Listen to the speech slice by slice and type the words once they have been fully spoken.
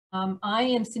I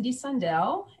am Cindy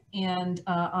Sundell, and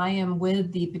I am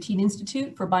with the Petit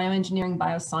Institute for Bioengineering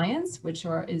Bioscience, which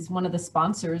is one of the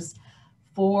sponsors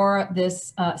for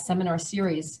this seminar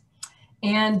series.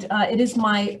 And it is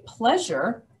my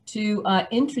pleasure to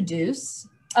introduce,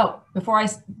 before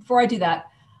I do that,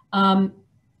 can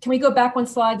we go back one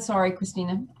slide? Sorry,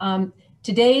 Christina.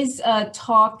 Today's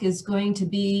talk is going to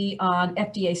be on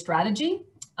FDA strategy,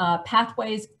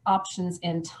 pathways, options,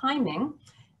 and timing.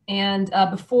 And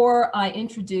before I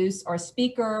introduce our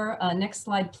speaker, next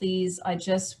slide, please. I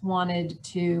just wanted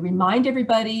to remind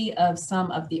everybody of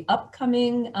some of the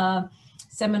upcoming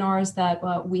seminars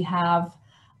that we have.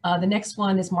 The next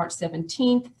one is March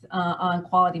 17th on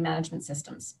quality management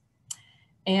systems.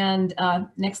 And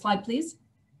next slide, please.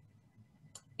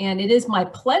 And it is my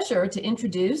pleasure to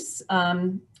introduce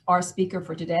our speaker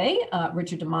for today,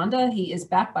 Richard diMonda. He is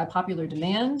back by popular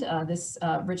demand.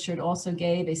 Richard also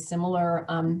gave a similar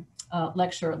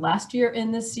lecture last year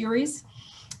in this series.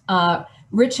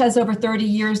 Rich has over 30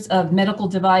 years of medical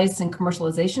device and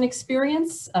commercialization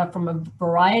experience from a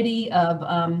variety of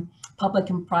public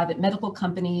and private medical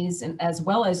companies, and as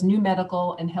well as new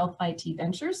medical and health IT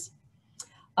ventures.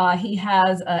 He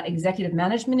has executive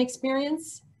management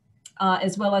experience,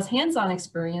 as well as hands-on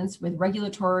experience with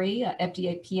regulatory,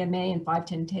 FDA, PMA, and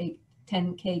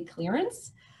 510K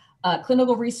clearance,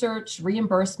 clinical research,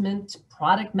 reimbursement,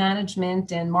 product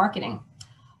management, and marketing.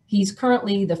 He's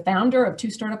currently the founder of 2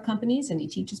 startup companies, and he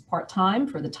teaches part-time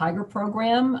for the Tiger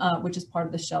program, which is part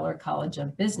of the Scheller College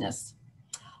of Business.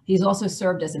 He's also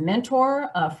served as a mentor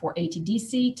for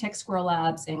ATDC, Tech Square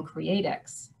Labs, and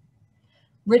CreateX.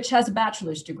 Rich has a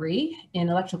bachelor's degree in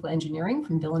electrical engineering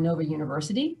from Villanova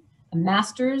University, a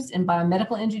master's in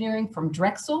biomedical engineering from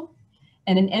Drexel,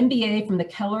 and an MBA from the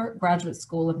Keller Graduate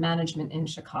School of Management in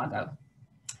Chicago.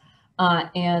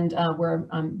 We're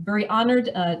very honored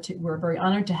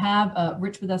to have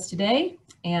Rich with us today.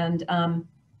 And I'm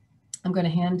going to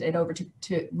hand it over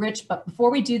to Rich. But before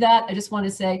we do that, I just want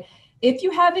to say, if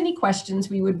you have any questions,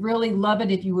 we would really love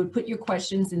it if you would put your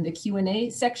questions in the Q&A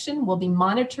section. We'll be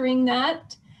monitoring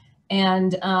that,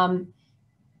 and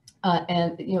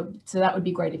so that would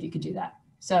be great if you could do that.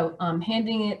 So I'm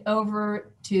handing it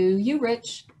over to you,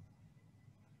 Rich.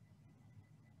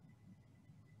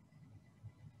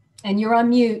 And you're on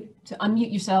mute, to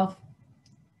unmute yourself.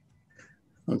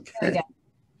 Okay.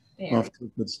 There. Off to a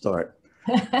good start.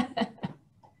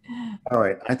 All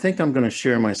right, I think I'm going to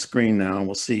share my screen now, and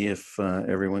we'll see if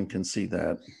everyone can see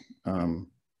that.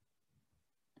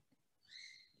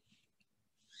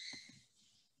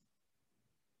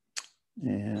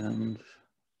 And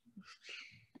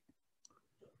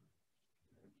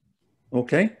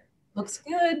okay. Looks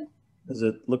good. Does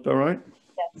it look all right?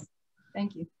 Yes,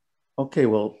 thank you. Okay,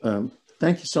 well,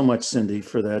 thank you so much, Cindy,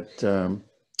 for that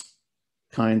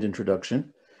kind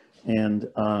introduction. And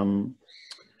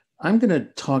I'm going to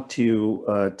talk to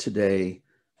you today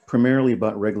primarily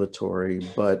about regulatory,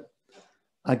 but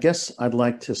I guess I'd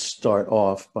like to start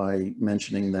off by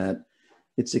mentioning that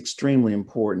it's extremely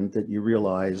important that you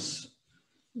realize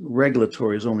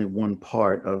regulatory is only one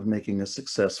part of making a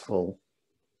successful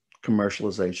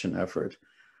commercialization effort.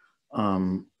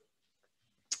 I'm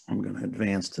going to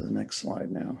advance to the next slide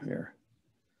now here.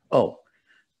 Oh,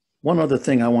 one other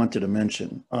thing I wanted to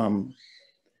mention.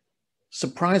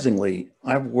 Surprisingly,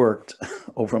 I've worked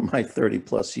over my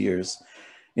 30+ years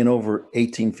in over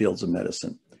 18 fields of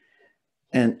medicine.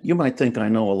 And you might think I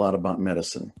know a lot about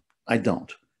medicine. I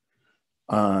don't.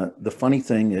 The funny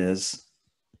thing is,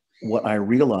 what I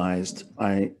realized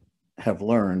I have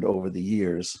learned over the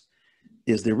years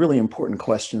is the really important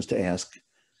questions to ask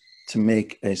to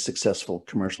make a successful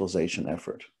commercialization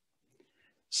effort.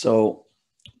 So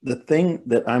the thing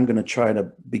that I'm going to try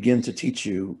to begin to teach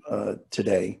you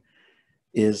today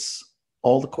is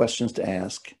all the questions to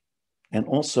ask, and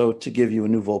also to give you a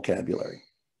new vocabulary,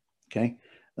 okay?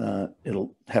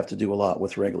 It'll have to do a lot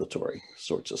with regulatory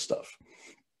sorts of stuff.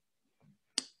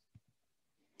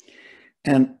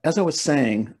 And as I was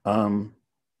saying,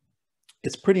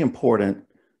 it's pretty important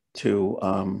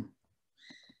to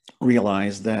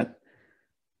realize that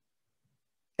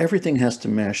everything has to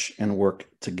mesh and work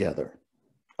together.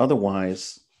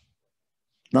 Otherwise,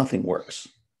 nothing works.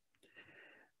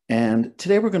 And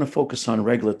today we're going to focus on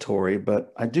regulatory,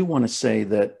 but I do want to say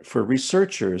that for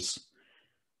researchers,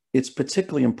 it's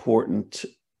particularly important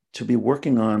to be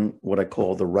working on what I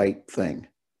call the right thing.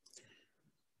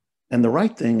 And the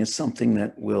right thing is something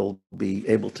that will be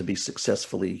able to be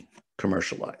successfully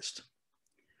commercialized.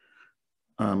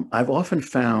 I've often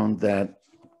found that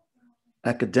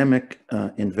academic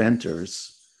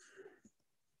inventors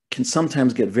can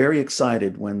sometimes get very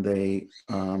excited when they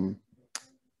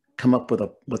come up with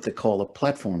what they call a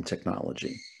platform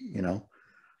technology,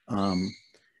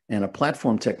 and a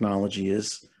platform technology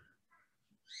is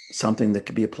something that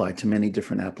could be applied to many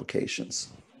different applications.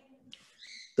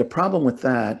 The problem with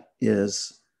that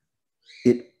is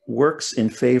it works in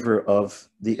favor of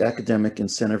the academic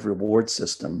incentive reward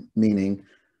system, meaning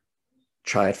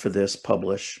try it for this,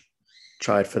 publish,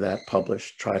 try it for that,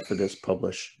 publish, try it for this,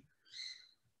 publish.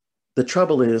 The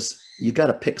trouble is you got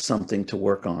to pick something to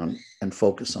work on and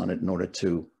focus on it in order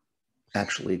to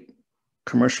actually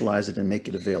commercialize it and make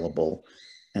it available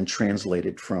and translate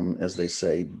it from, as they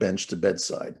say, bench to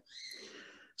bedside.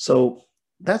 So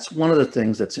that's one of the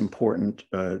things that's important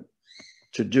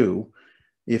to do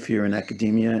if you're in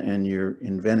academia and you're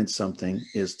inventing something,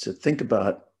 is to think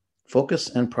about focus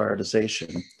and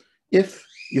prioritization if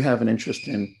you have an interest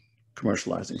in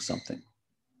commercializing something.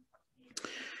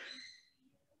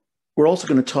 We're also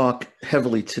going to talk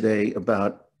heavily today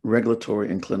about regulatory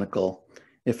and clinical.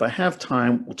 If I have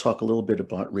time, we'll talk a little bit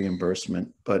about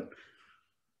reimbursement, but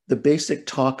the basic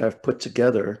talk I've put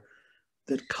together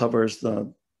that covers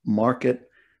the market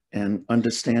and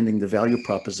understanding the value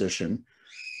proposition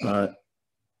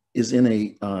is in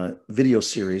a video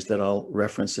series that I'll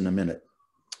reference in a minute.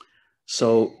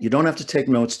 So you don't have to take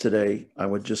notes today. I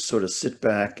would just sort of sit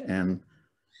back and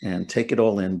take it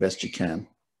all in best you can.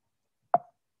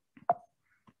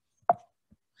 All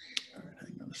right,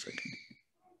 hang on a second.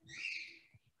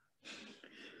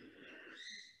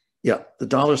 Yeah, the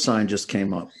dollar sign just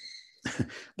came up.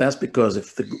 That's because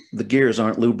if the gears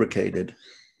aren't lubricated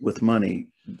with money,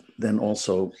 then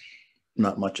also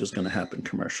not much is going to happen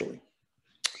commercially.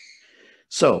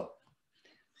 So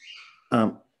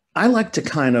I like to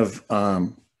kind of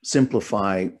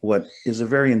simplify what is a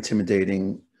very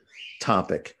intimidating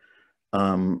topic.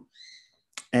 And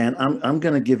I'm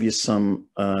going to give you some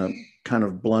kind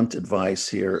of blunt advice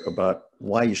here about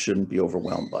why you shouldn't be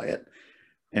overwhelmed by it.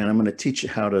 And I'm going to teach you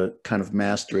how to kind of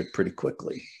master it pretty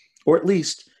quickly, or at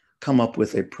least come up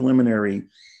with a preliminary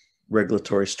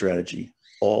regulatory strategy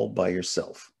all by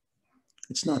yourself.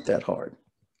 It's not that hard.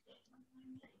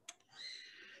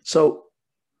 So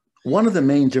one of the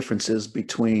main differences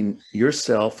between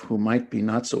yourself, who might be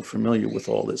not so familiar with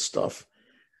all this stuff,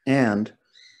 and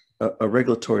a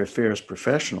regulatory affairs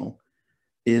professional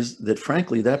is that,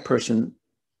 frankly, that person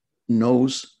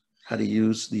knows how to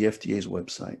use the FDA's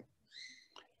website.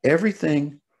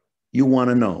 Everything you want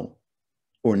to know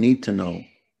or need to know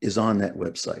is on that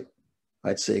website.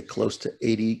 I'd say close to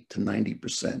 80 to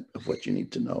 90% of what you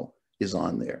need to know is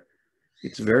on there.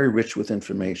 It's very rich with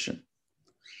information.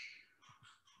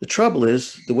 The trouble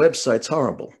is the website's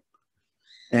horrible,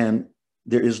 and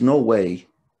there is no way,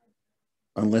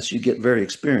 unless you get very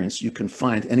experienced, you can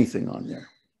find anything on there.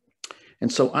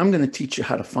 And so I'm going to teach you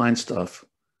how to find stuff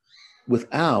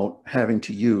without having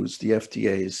to use the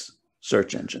FDA's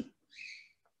search engine.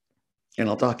 And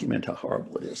I'll document how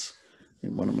horrible it is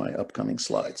in one of my upcoming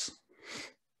slides.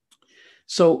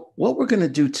 So what we're going to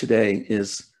do today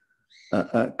is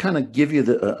kind of give you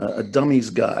a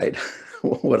dummy's guide,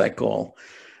 what I call.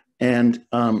 And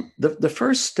the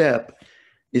first step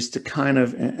is to kind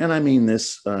of, and I mean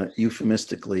this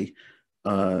euphemistically,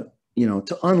 to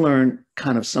unlearn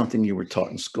kind of something you were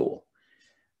taught in school.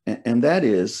 And that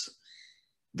is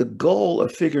the goal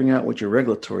of figuring out what your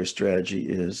regulatory strategy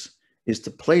is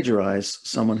to plagiarize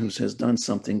someone who has done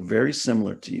something very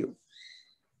similar to you.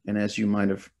 And as you might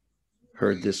have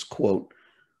heard this quote,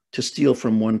 to steal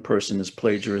from one person is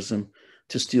plagiarism,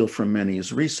 to steal from many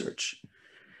is research.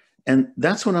 And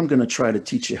that's what I'm going to try to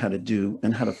teach you how to do,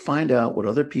 and how to find out what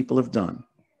other people have done.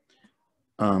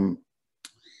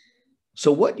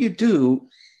 So what you do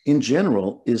in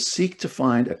general is seek to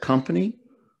find a company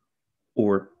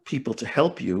or people to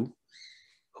help you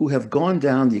who have gone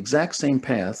down the exact same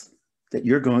path that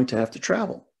you're going to have to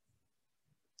travel.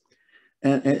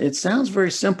 And it sounds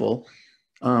very simple.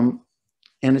 And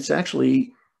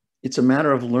it's a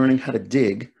matter of learning how to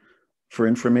dig for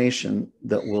information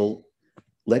that will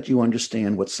let you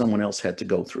understand what someone else had to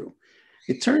go through.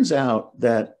 It turns out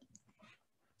that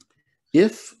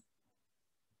if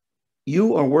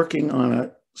you are working on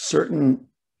a certain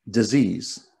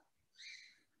disease,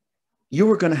 you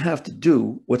are going to have to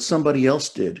do what somebody else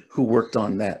did who worked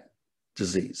on that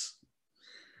disease.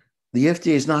 The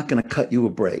FDA is not going to cut you a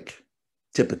break,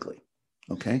 typically,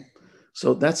 okay?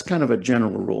 So that's kind of a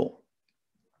general rule.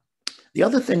 The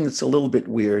other thing that's a little bit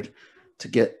weird to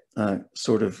get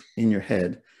sort of in your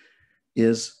head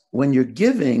is when you're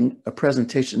giving a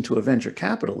presentation to a venture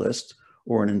capitalist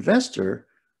or an investor,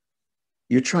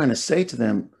 you're trying to say to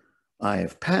them, I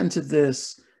have patented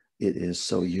this, it is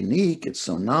so unique, it's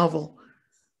so novel.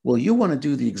 Well, you want to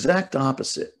do the exact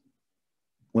opposite.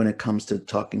 when it comes to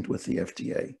talking with the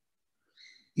FDA.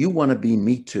 You want to be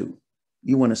me too.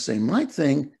 You want to say, my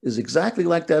thing is exactly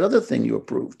like that other thing you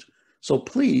approved. So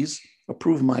please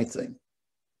approve my thing.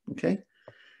 Okay?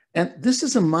 And this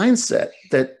is a mindset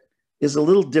that is a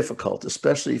little difficult,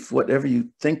 especially if whatever you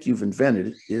think you've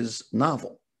invented is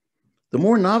novel. The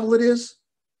more novel it is,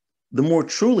 the more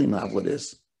truly novel it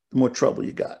is, the more trouble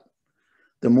you got.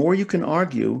 The more you can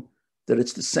argue that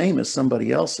it's the same as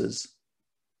somebody else's,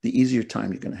 the easier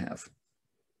time you're going to have.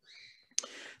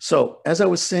 So, as I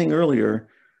was saying earlier,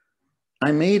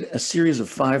 I made a series of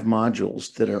 5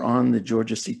 modules that are on the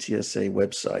Georgia CTSA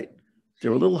website.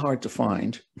 They're a little hard to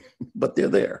find, but they're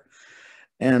there.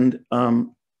 And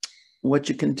what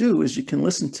you can do is you can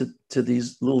listen to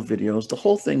these little videos. The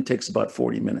whole thing takes about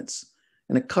 40 minutes,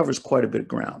 and it covers quite a bit of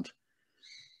ground.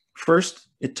 First,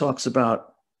 it talks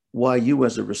about why you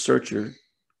as a researcher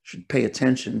should pay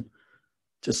attention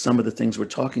to some of the things we're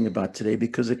talking about today,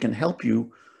 because it can help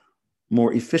you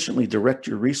more efficiently direct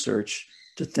your research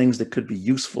to things that could be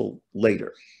useful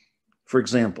later. For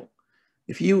example,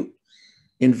 if you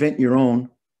invent your own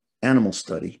animal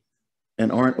study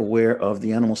and aren't aware of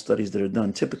the animal studies that are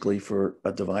done typically for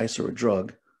a device or a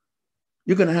drug,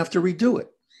 you're going to have to redo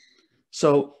it.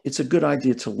 So it's a good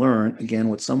idea to learn, again,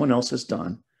 what someone else has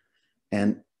done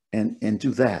and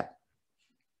do that.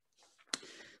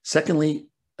 Secondly,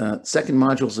 second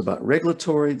module is about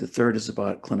regulatory. The third is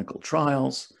about clinical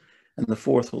trials. And the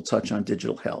fourth will touch on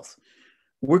digital health.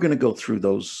 We're going to go through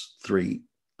those 3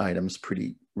 items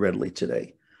pretty readily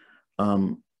today.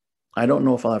 I don't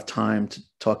know if I'll have time to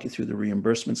talk you through the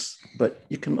reimbursements, but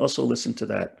you can also listen to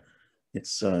that.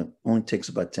 It's only takes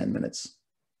about 10 minutes.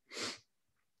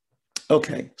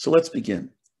 Okay, so let's begin.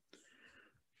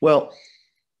 Well,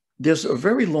 there's a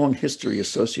very long history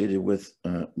associated with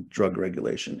drug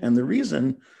regulation. And the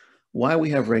reason why we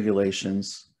have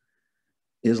regulations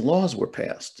is laws were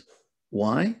passed.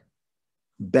 Why?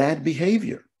 Bad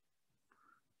behavior.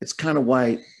 It's kind of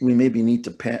why we maybe need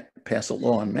to pass a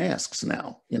law on masks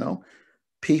now. You know,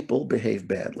 people behave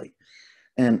badly.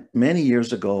 And many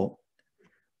years ago,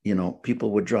 you know,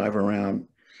 people would drive around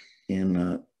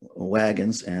in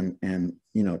wagons and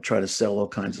you know, try to sell all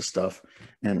kinds of stuff.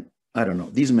 And I don't know,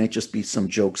 these may just be some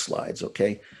joke slides,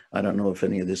 okay? I don't know if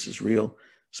any of this is real,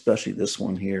 especially this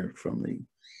one here from the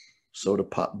Soda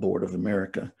Pop Board of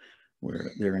America,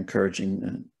 where they're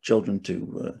encouraging children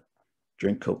to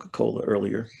drink Coca-Cola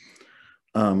earlier.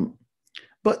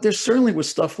 But there certainly was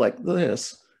stuff like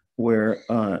this where,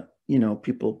 you know,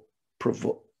 people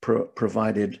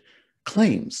provided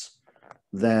claims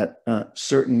that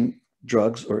certain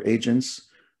drugs or agents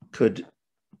could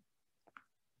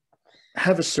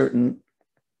have a certain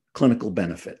clinical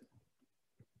benefit.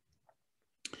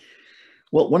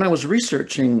 Well, when I was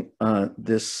researching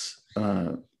this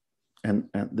and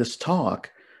this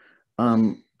talk,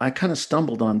 I kind of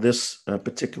stumbled on this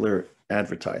particular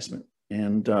advertisement,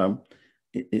 and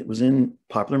it was in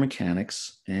Popular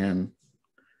Mechanics, and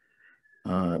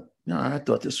I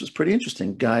thought this was pretty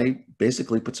interesting. Guy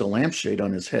basically puts a lampshade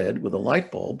on his head with a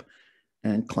light bulb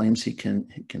and claims he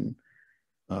can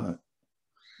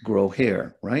grow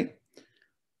hair, right?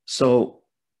 So,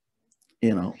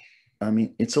 you know, I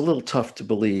mean, it's a little tough to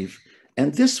believe.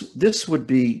 And this would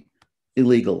be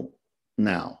illegal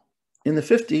now. In the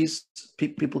 50s,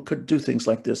 people could do things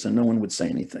like this and no one would say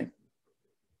anything.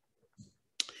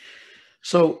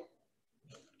 So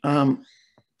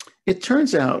it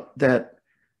turns out that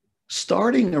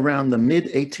starting around the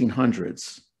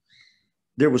mid-1800s,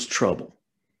 there was trouble.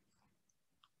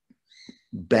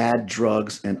 Bad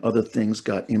drugs and other things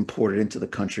got imported into the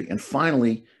country. And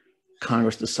finally,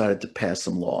 Congress decided to pass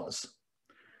some laws.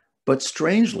 But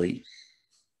strangely,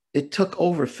 it took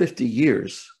over 50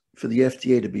 years for the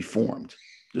FDA to be formed,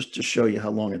 just to show you how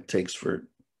long it takes for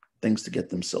things to get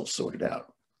themselves sorted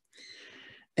out.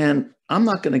 And I'm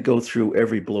not going to go through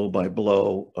every blow by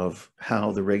blow of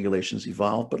how the regulations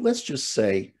evolved, but let's just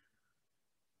say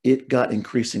it got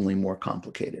increasingly more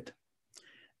complicated.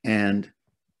 And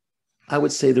I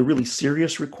would say the really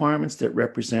serious requirements that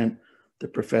represent the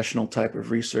professional type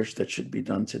of research that should be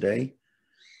done today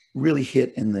really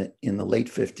hit in the late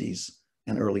 50s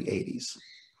and early 80s.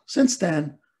 Since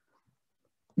then,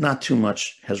 not too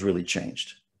much has really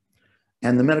changed.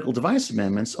 And the medical device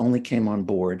amendments only came on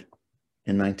board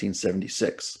in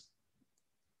 1976.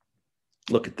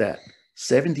 Look at that,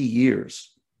 70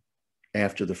 years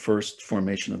after the first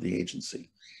formation of the agency.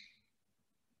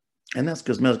 And that's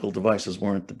because medical devices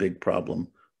weren't the big problem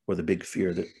or the big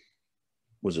fear that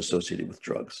was associated with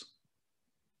drugs.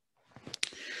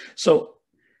 So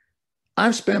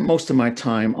I've spent most of my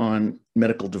time on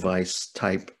medical device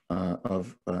type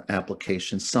of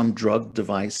applications, some drug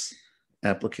device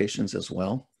applications as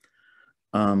well.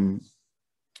 And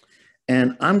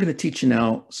I'm going to teach you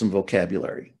now some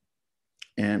vocabulary.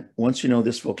 And once you know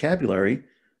this vocabulary,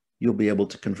 you'll be able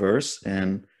to converse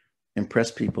and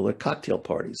impress people at cocktail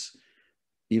parties,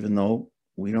 even though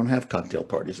we don't have cocktail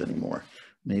parties anymore.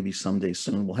 Maybe someday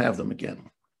soon we'll have them again.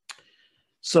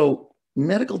 So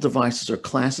medical devices are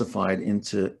classified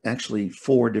into actually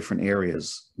 4 different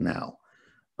areas now.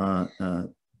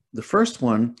 The first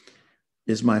one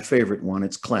is my favorite one.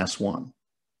 It's class 1.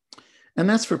 And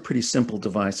that's for pretty simple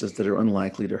devices that are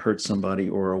unlikely to hurt somebody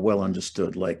or are well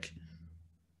understood, like,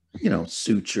 you know,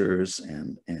 sutures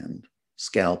and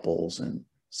scalpels and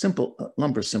simple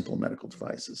simple medical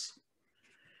devices.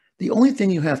 The only thing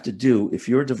you have to do if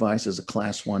your device is a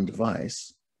class 1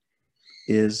 device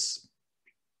is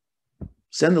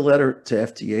send a letter to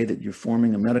FDA that you're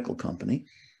forming a medical company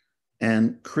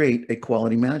and create a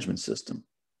quality management system.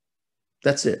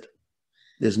 That's it.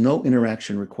 There's no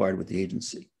interaction required with the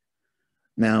agency.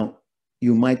 Now,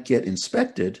 you might get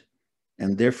inspected,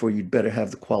 and therefore you'd better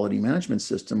have the quality management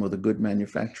system or the good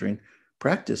manufacturing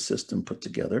practice system put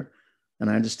together. And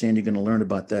I understand you're going to learn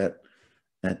about that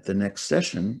at the next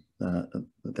session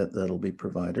that'll be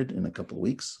provided in a couple of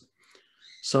weeks.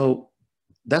 So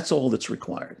that's all that's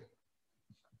required.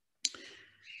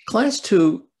 Class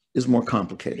 2 is more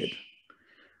complicated,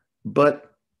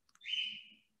 but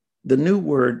the new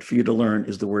word for you to learn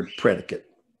is the word predicate.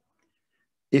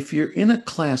 If you're in a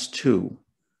class 2,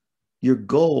 your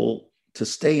goal to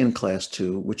stay in class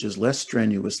 2, which is less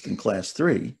strenuous than class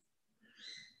 3,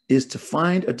 is to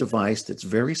find a device that's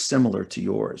very similar to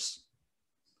yours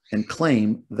and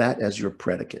claim that as your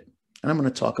predicate. And I'm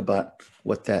going to talk about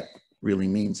what that really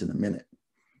means in a minute.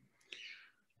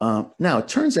 Now, it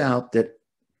turns out that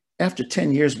after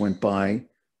 10 years went by,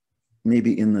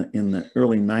 maybe in the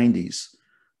early 90s,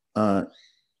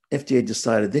 FDA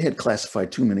decided they had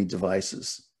classified too many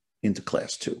devices into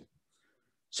class 2.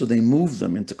 So they moved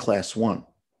them into class 1.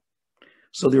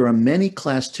 So there are many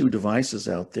class 2 devices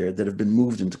out there that have been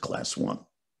moved into class 1.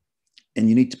 And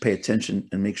you need to pay attention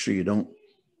and make sure you don't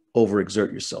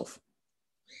overexert yourself.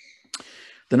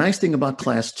 The nice thing about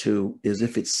class 2 is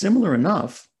if it's similar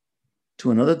enough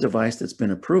to another device that's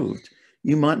been approved,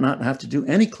 you might not have to do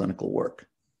any clinical work.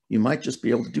 You might just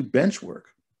be able to do bench work.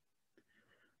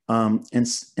 And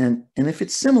if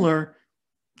it's similar,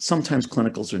 sometimes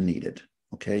clinicals are needed,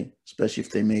 okay? Especially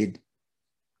if they made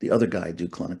the other guy do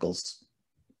clinicals,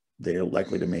 they're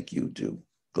likely to make you do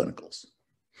clinicals.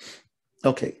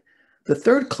 Okay, the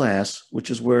third class, which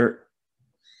is where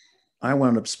I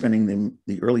wound up spending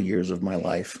the early years of my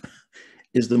life,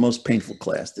 is the most painful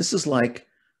class. This is like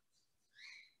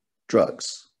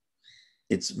drugs.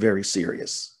 It's very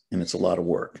serious and it's a lot of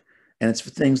work. And it's for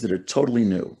things that are totally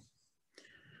new.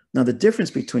 Now, the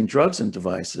difference between drugs and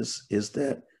devices is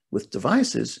that with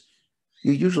devices,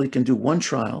 you usually can do one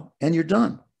trial and you're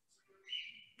done.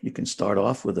 You can start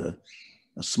off with a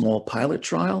small pilot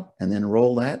trial and then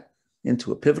roll that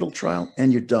into a pivotal trial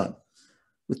and you're done.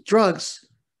 With drugs,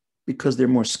 because they're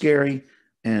more scary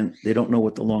and they don't know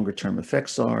what the longer term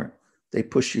effects are, they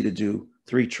push you to do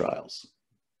 3 trials,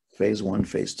 phase 1,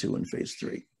 phase 2, and phase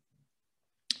 3.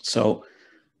 So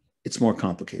it's more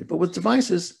complicated. But with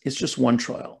devices, it's just one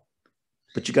trial,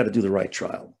 but you got to do the right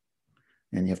trial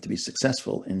and you have to be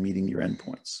successful in meeting your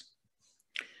endpoints.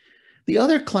 The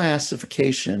other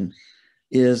classification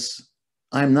is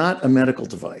I'm not a medical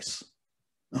device,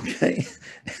 okay?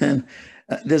 And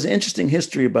there's an interesting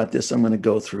history about this I'm going to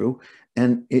go through,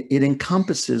 and it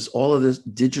encompasses all of this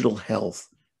digital health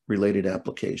related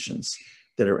applications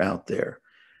that are out there,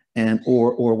 and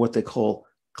or what they call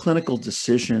clinical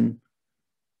decision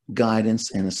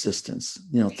guidance and assistance,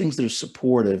 things that are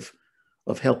supportive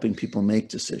of helping people make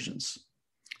decisions.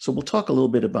 So we'll talk a little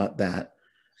bit about that,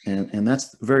 and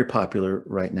that's very popular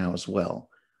right now as well.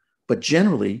 But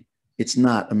generally, it's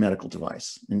not a medical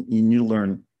device, and you'll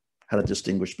learn how to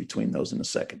distinguish between those in a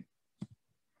second.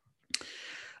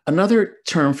 Another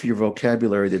term for your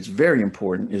vocabulary that's very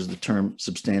important is the term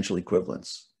substantial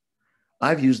equivalence.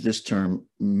 I've used this term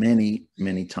many,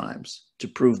 many times to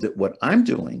prove that what I'm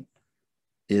doing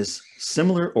is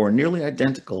similar or nearly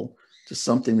identical to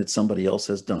something that somebody else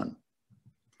has done.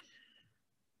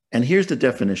 And here's the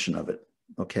definition of it,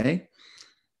 okay?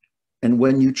 And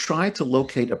when you try to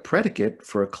locate a predicate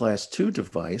for a class 2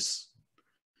 device,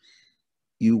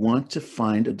 you want to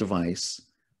find a device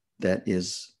that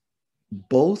is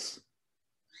both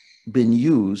been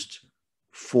used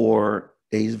for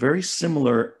a very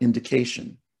similar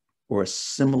indication or a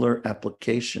similar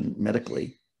application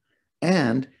medically,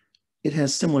 and it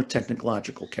has similar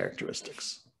technological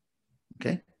characteristics,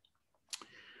 okay?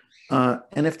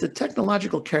 And if the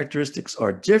technological characteristics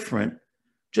are different,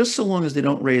 just so long as they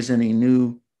don't raise any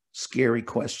new scary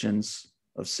questions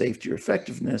of safety or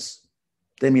effectiveness,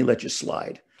 they may let you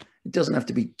slide. It doesn't have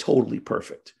to be totally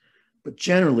perfect, but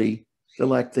generally they're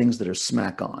like things that are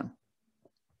smack on.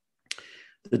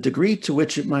 The degree to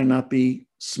which it might not be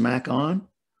smack on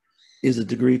is the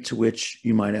degree to which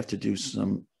you might have to do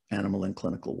some animal and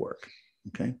clinical work,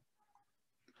 okay?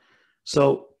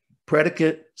 So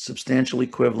predicate, substantial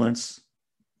equivalence.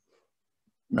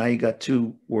 Now you got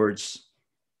two words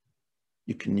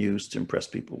you can use to impress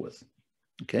people with,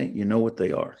 okay? You know what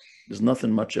they are. There's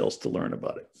nothing much else to learn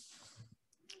about it.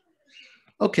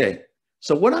 Okay,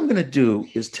 so what I'm gonna do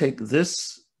is take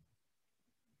this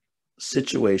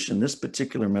situation, this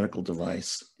particular medical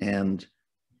device, and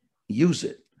use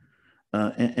it.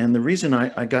 And the reason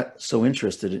I got so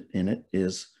interested in it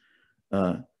is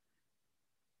I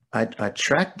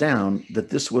tracked down that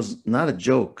this was not a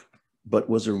joke, but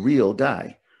was a real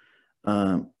guy.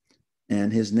 And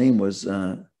his name was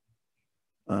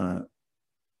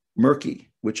Murky,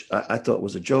 which I thought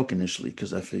was a joke initially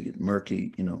because I figured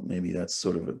Murky, you know, maybe that's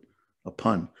sort of a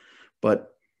pun.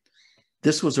 But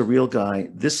this was a real guy.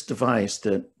 This device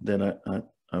that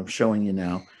I'm showing you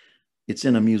now, it's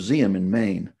in a museum in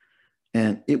Maine.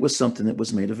 And it was something that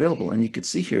was made available. And you could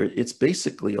see here, it's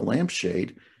basically a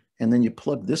lampshade. And then you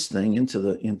plug this thing into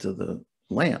the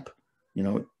lamp. You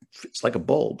know, it's like a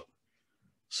bulb.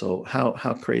 So how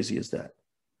crazy is that?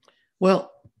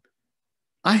 Well,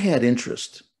 I had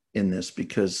interest in this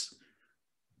because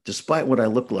despite what I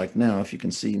look like now, if you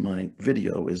can see my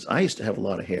video, is I used to have a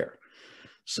lot of hair.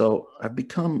 So I've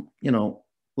become, you know,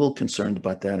 a little concerned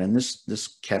about that. And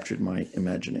this captured my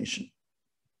imagination.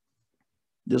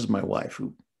 This is my wife,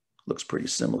 who looks pretty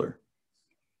similar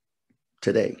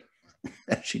today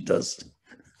as she does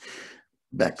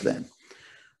back then.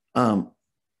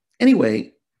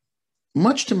 Anyway,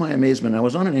 much to my amazement, I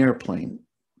was on an airplane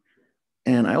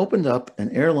and I opened up an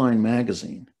airline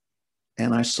magazine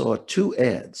and I saw two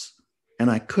ads and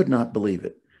I could not believe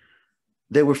it.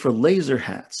 They were for laser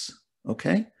hats,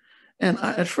 okay? And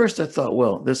at first I thought,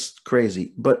 well, this is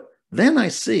crazy. But then I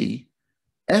see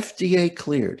FDA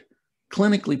cleared,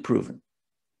 clinically proven.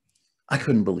 I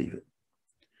couldn't believe it.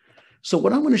 So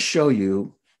what I'm going to show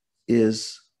you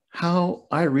is how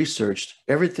I researched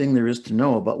everything there is to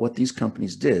know about what these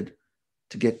companies did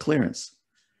to get clearance,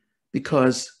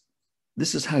 because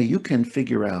this is how you can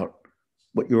figure out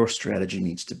what your strategy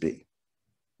needs to be.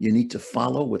 You need to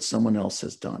follow what someone else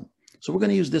has done. So we're going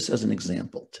to use this as an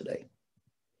example today.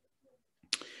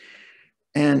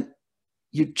 And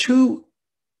your two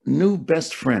new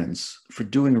best friends for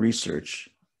doing research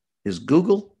is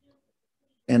Google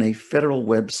and a federal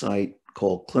website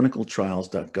called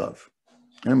clinicaltrials.gov.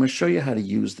 And I'm going to show you how to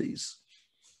use these.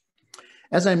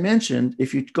 As I mentioned,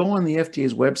 if you go on the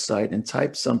FDA's website and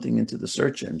type something into the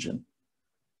search engine,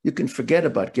 you can forget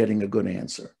about getting a good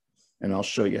answer. And I'll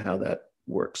show you how that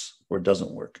works or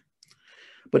doesn't work.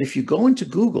 But if you go into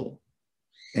Google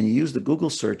and you use the Google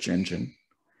search engine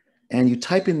and you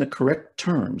type in the correct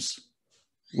terms,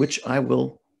 which I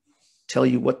will tell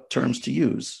you what terms to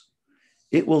use,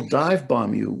 it will dive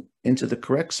bomb you into the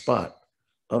correct spot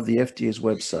of the FDA's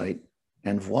website,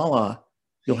 and voila,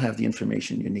 you'll have the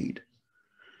information you need.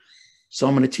 So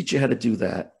I'm going to teach you how to do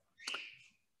that.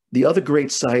 The other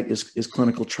great site is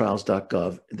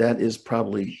clinicaltrials.gov. That is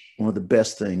probably one of the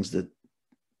best things that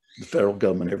the federal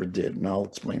government ever did, and I'll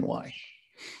explain why.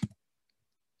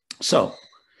 So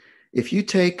if you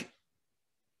take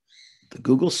the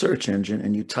Google search engine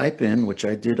and you type in, which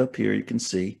I did up here, you can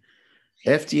see,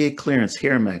 FDA clearance,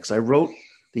 hair max. I wrote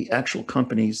the actual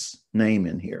company's name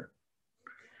in here.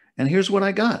 And here's what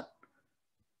I got.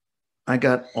 I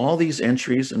got all these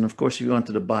entries. And of course, if you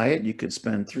wanted to buy it, you could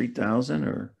spend $3,000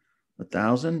 or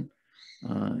 $1,000.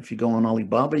 If you go on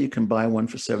Alibaba, you can buy one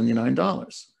for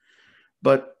 $79.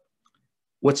 But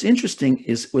what's interesting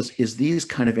is these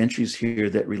kind of entries here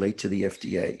that relate to the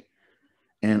FDA.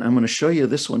 And I'm going to show you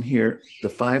this one here, the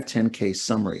 510K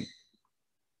summary.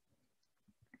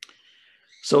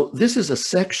 So this is a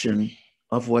section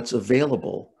of what's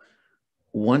available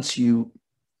once you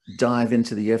dive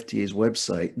into the FDA's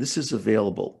website. This is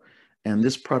available. And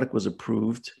this product was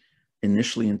approved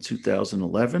initially in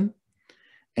 2011.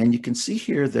 And you can see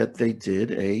here that they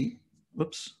did a,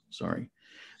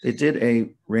 they did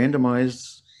a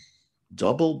randomized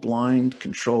double-blind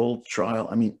controlled trial.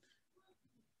 I mean,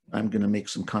 I'm going to make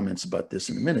some comments about this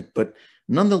in a minute, but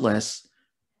nonetheless,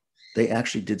 they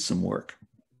actually did some work.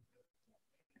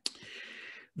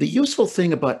 The useful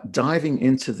thing about diving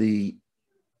into the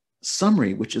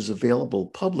summary, which is available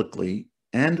publicly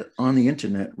and on the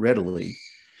internet readily,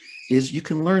 is you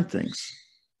can learn things.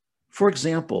 For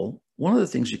example, one of the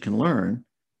things you can learn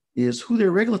is who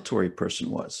their regulatory person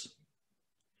was.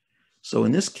 So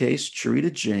in this case,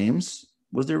 Charita James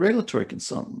was their regulatory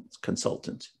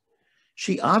consultant.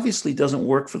 She obviously doesn't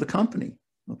work for the company,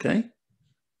 okay?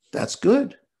 That's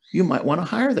good. You might want to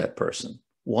hire that person.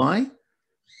 Why?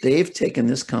 They've taken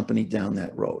this company down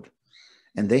that road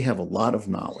and they have a lot of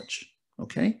knowledge,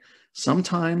 okay?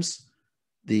 Sometimes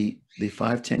the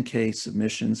 510K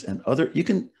submissions and other,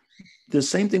 the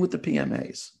same thing with the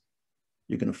PMAs.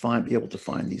 You're going to be able to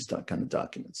find these kind of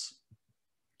documents.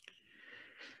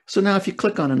 So now if you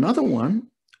click on another one,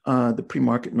 the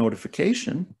pre-market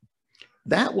notification,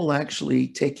 that will actually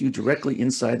take you directly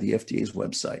inside the FDA's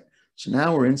website. So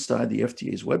now we're inside the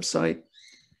FDA's website,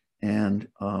 and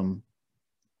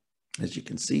as you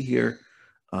can see here,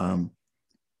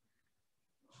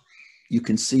 you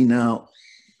can see now,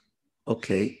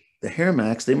 okay, the hair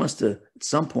max, they must have at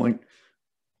some point,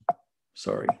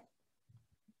 sorry,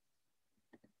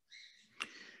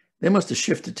 they must have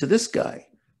shifted to this guy.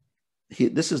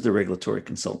 This is the regulatory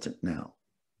consultant now.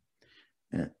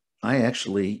 And I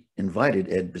actually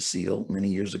invited Ed Basile many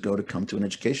years ago to come to an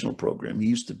educational program. He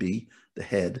used to be the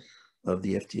head of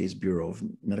the FDA's Bureau of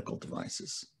Medical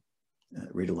Devices,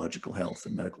 Radiological Health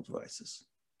and Medical Devices,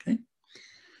 okay?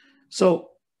 So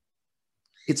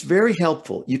it's very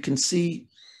helpful. You can see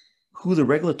who the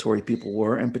regulatory people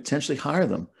were and potentially hire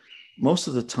them. Most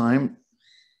of the time,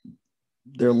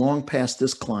 they're long past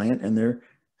this client and they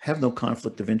have no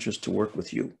conflict of interest to work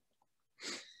with you.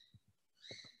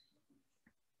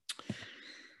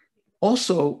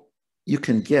 Also, you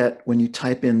can get, when you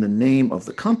type in the name of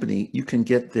the company, you can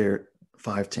get their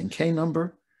 510K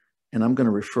number. And I'm going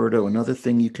to refer to another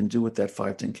thing you can do with that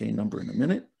 510K number in a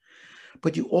minute.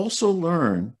 But you also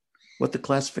learn what the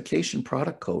classification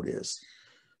product code is.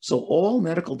 So all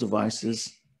medical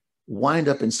devices wind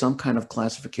up in some kind of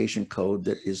classification code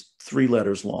that is 3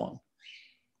 letters long.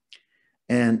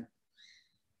 And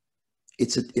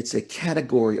it's a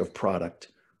category of product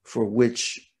for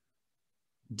which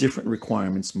different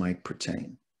requirements might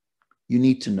pertain. You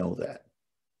need to know that.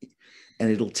 And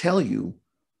it'll tell you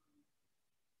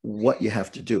what you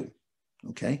have to do,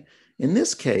 okay? In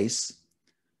this case,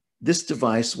 this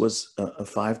device was a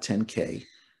 510K,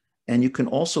 and you can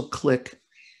also click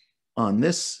on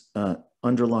this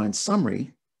underlined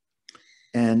summary,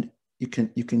 and you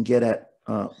can get at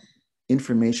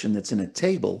information that's in a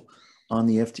table on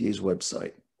the FDA's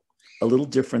website, a little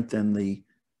different than the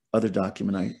other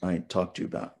document I talked to you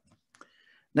about.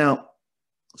 Now,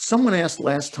 someone asked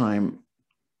last time,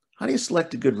 how do you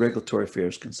select a good regulatory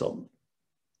affairs consultant?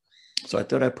 So I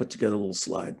thought I'd put together a little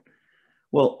slide.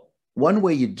 Well, one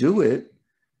way you do it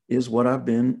is what I've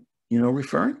been,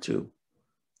 referring to.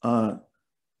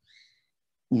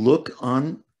 Look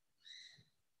on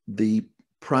the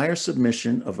prior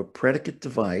submission of a predicate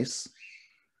device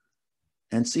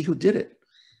and see who did it.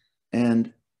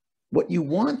 And what you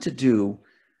want to do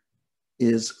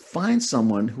is find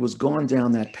someone who has gone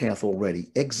down that path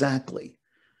already, exactly,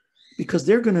 because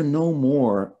they're going to know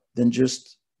more than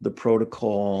just the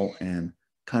protocol and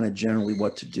kind of generally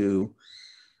what to do.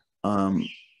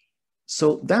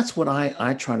 So that's what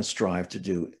I try to strive to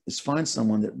do, is find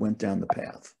someone that went down the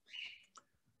path.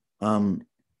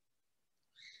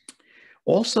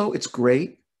 Also, it's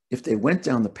great if they went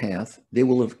down the path, they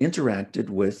will have interacted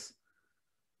with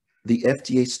the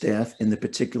FDA staff in the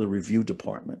particular review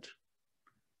department.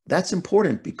 That's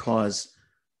important because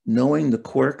knowing the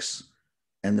quirks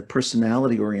and the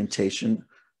personality orientation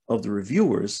of the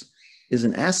reviewers is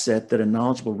an asset that a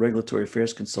knowledgeable regulatory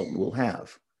affairs consultant will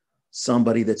have,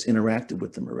 somebody that's interacted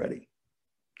with them already.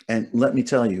 And let me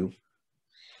tell you,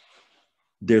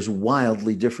 there's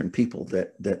wildly different people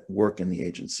that work in the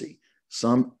agency.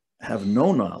 Some have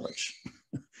no knowledge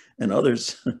and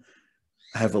others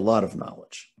have a lot of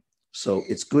knowledge. So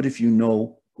it's good if you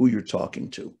know who you're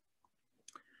talking to.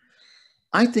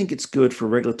 I think it's good for a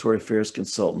regulatory affairs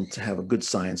consultant to have a good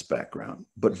science background,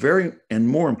 but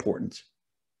more important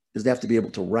is they have to be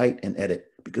able to write and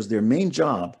edit, because their main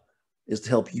job is to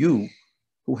help you,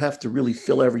 who have to really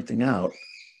fill everything out,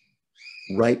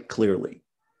 write clearly.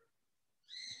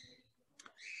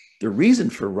 The reason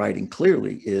for writing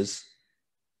clearly is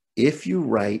if you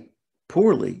write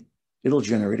poorly, it'll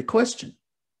generate a question.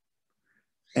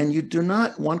 And you do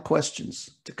not want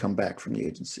questions to come back from the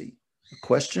agency. A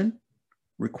question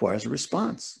requires a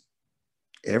response.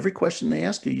 Every question they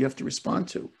ask you, you have to respond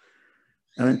to.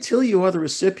 And until you are the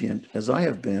recipient, as I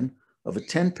have been, of a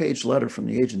 10-page letter from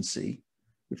the agency,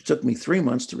 which took me 3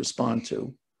 months to respond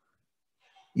to,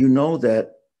 you know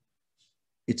that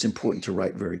it's important to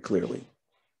write very clearly.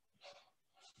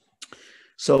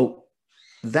 So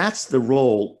that's the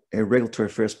role a regulatory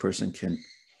affairs person can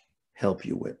help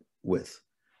you with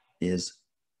is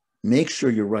make sure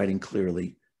you're writing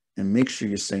clearly and make sure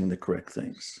you're saying the correct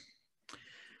things.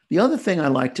 The other thing I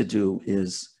like to do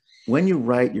is when you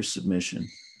write your submission,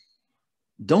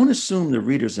 don't assume the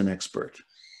reader's an expert.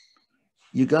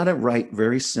 You got to write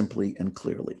very simply and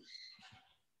clearly.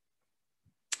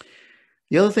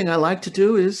 The other thing I like to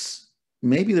do is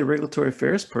maybe the regulatory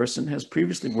affairs person has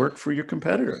previously worked for your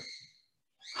competitor.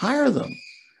 Hire them.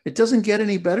 It doesn't get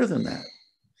any better than that.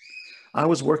 I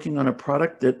was working on a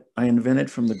product that I invented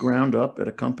from the ground up at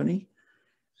a company,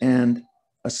 and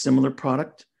a similar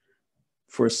product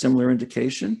for a similar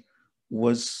indication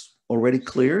was already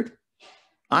cleared.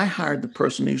 I hired the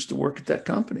person who used to work at that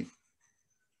company.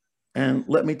 And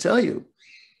let me tell you,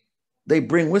 they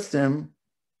bring with them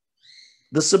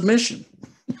the submission.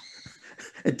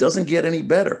 It doesn't get any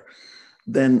better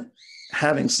than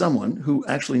having someone who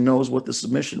actually knows what the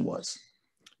submission was.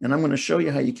 And I'm going to show you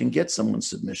how you can get someone's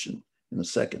submission in a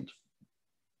second.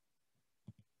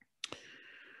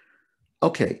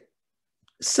 Okay,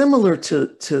 similar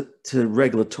to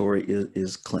regulatory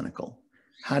is clinical.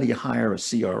 How do you hire a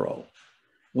CRO?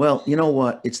 Well, you know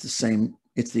what? It's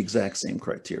the exact same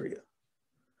criteria.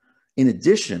 In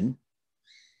addition,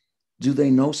 do they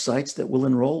know sites that will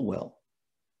enroll well?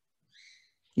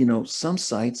 You know, some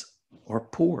sites are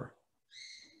poor.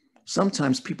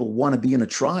 Sometimes people want to be in a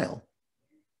trial,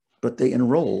 but they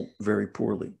enroll very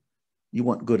poorly. You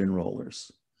want good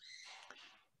enrollers.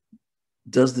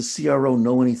 Does the CRO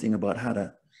know anything about how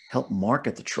to help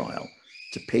market the trial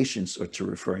to patients or to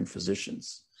referring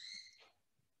physicians?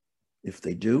 If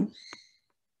they do,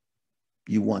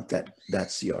 you want that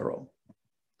CRO.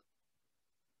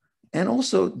 And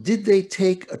also, did they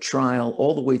take a trial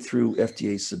all the way through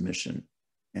FDA submission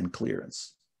and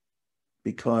clearance?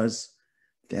 Because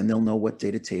then they'll know what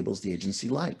data tables the agency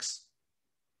likes,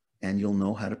 and you'll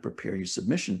know how to prepare your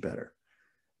submission better.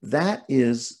 That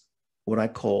is what I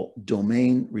call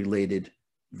domain-related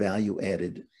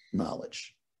value-added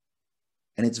knowledge.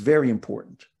 And it's very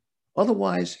important.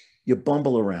 Otherwise, you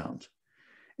bumble around.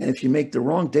 And if you make the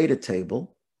wrong data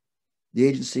table, the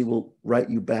agency will write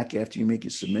you back after you make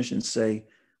your submission and say,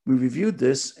 we reviewed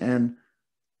this and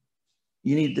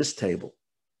you need this table.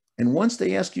 And once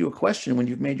they ask you a question when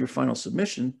you've made your final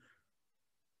submission,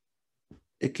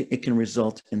 it can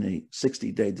result in a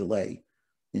 60-day delay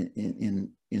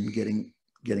in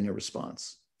getting a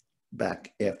response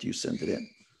back after you send it in.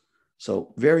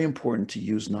 So very important to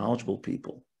use knowledgeable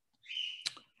people.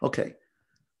 Okay,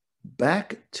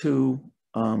 back to,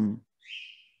 now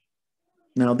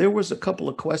there was a couple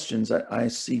of questions that I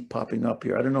see popping up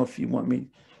here. I don't know if you want me,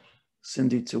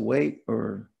 Cindy, to wait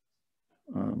or.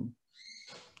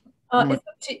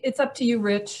 It's up to you,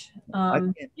 Rich.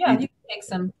 Yeah, you can take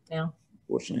some now.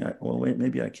 Fortunately, well, wait,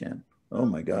 maybe I can. Oh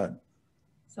my God.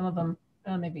 Some of them,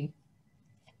 maybe.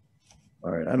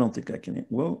 All right, I don't think I can.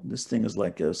 Well, this thing is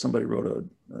like somebody wrote a,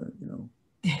 you know.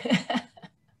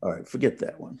 All right, forget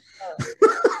that one.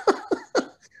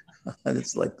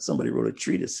 It's like somebody wrote a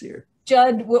treatise here.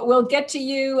 Judd, we'll get to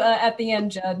you at the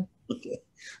end, Judd. Okay.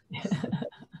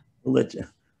 We'll let you.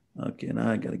 Okay,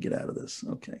 now I got to get out of this.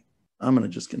 Okay, I'm going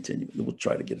to just continue. We'll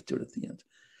try to get to it at the end.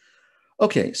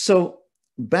 Okay, so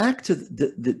back to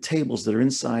the tables that are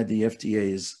inside the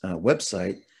FDA's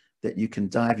website that you can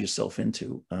dive yourself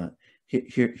into.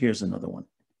 Here's another one.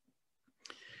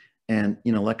 And,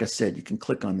 you know, like I said, you can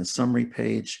click on the summary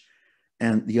page.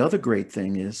 And the other great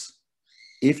thing is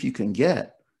if you can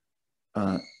get,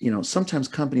 you know, sometimes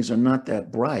companies are not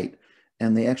that bright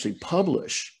and they actually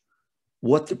publish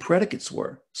what the predicates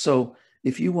were. So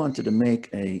if you wanted to make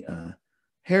a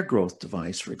hair growth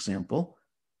device, for example,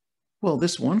 well,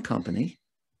 this one company,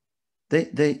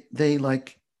 they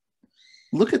like,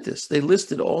 look at this. They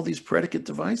listed all these predicate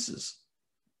devices.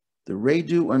 The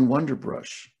Raydo and Wonder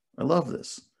Brush. I love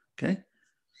this, okay?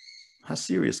 How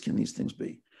serious can these things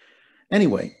be?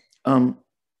 Anyway, a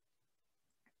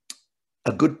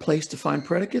good place to find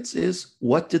predicates is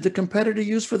what did the competitor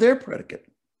use for their predicate?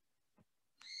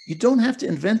 You don't have to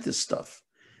invent this stuff.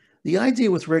 The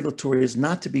idea with regulatory is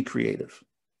not to be creative.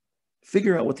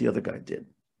 Figure out what the other guy did,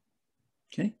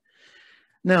 okay?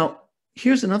 Now,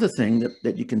 here's another thing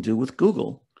that you can do with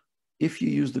Google. If you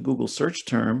use the Google search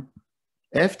term,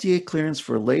 FDA clearance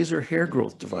for laser hair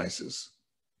growth devices.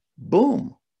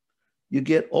 Boom. You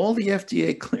get all the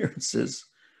FDA clearances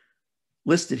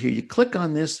listed here. You click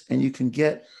on this and you can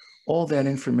get all that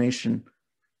information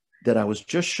that I was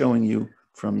just showing you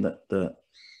from the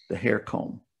hair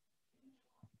comb.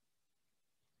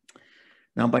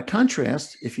 Now, by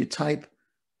contrast, if you type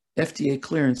FDA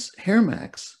clearance hair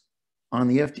max on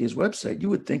the FDA's website, you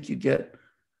would think it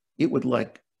would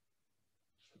like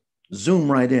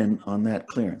zoom right in on that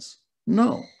clearance.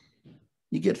 No,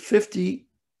 you get 50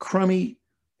 crummy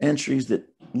entries that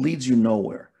leads you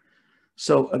nowhere.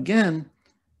 So again,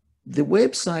 the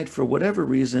website, for whatever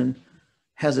reason,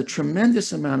 has a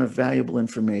tremendous amount of valuable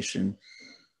information,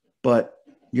 but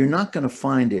you're not going to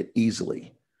find it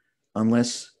easily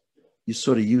unless you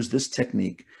sort of use this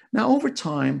technique. Now, over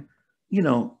time,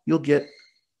 you'll get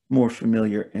more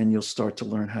familiar and you'll start to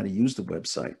learn how to use the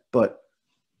website, but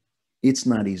it's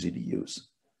not easy to use.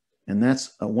 And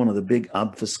that's one of the big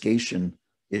obfuscation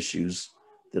issues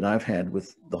that I've had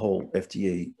with the whole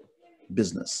FDA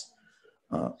business.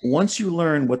 Once you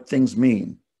learn what things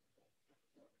mean,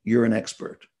 you're an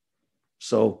expert.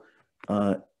 So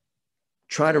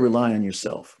try to rely on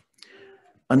yourself.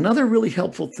 Another really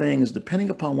helpful thing is, depending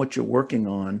upon what you're working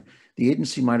on, the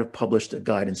agency might have published a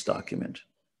guidance document,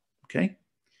 okay?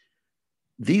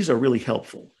 These are really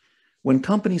helpful. When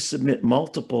companies submit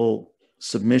multiple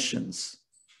submissions,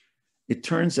 it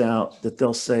turns out that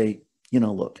they'll say,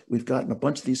 look, we've gotten a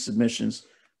bunch of these submissions.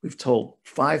 We've told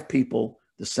 5 people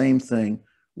the same thing.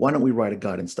 Why don't we write a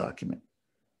guidance document?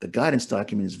 The guidance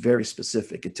document is very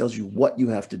specific. It tells you what you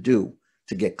have to do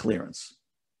to get clearance.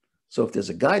 So if there's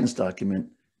a guidance document,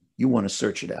 you want to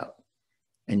search it out.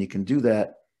 And you can do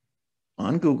that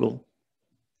on Google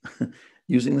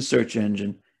using the search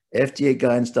engine, FDA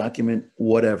guidance document,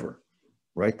 whatever.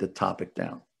 Write the topic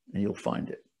down and you'll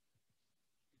find it.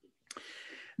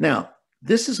 Now,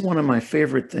 this is one of my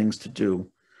favorite things to do.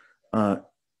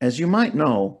 As you might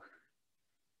know,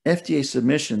 FDA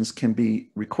submissions can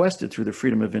be requested through the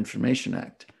Freedom of Information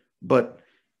Act, but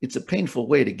it's a painful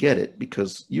way to get it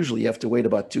because usually you have to wait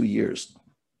about 2 years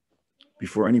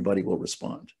before anybody will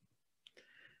respond.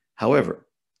 However,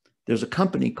 there's a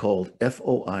company called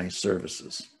FOI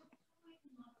Services.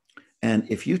 And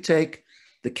if you take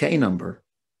the K number,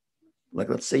 like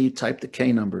let's say you type the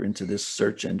K number into this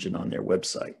search engine on their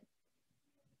website.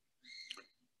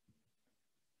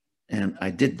 And I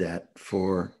did that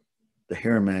for the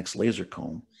Hair Max laser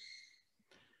comb.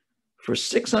 For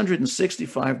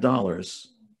 $665,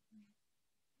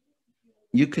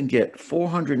 you can get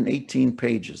 418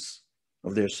 pages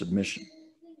of their submission.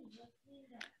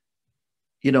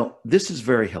 This is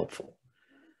very helpful.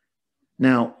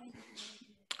 Now,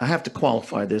 I have to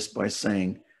qualify this by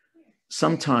saying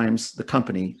sometimes the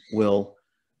company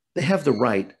they have the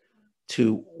right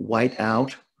to white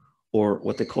out, or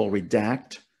what they call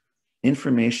redact,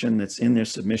 information that's in their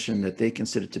submission that they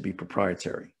consider to be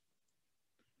proprietary.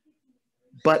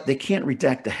 But they can't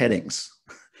redact the headings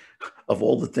of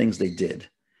all the things they did.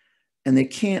 And they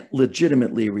can't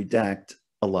legitimately redact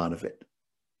a lot of it.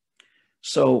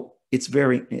 So it's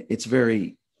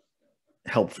very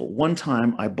helpful. One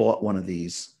time I bought one of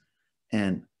these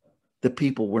and the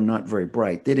people were not very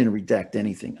bright. They didn't redact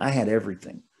anything. I had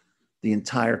everything. The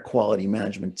entire quality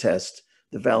management test,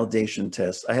 the validation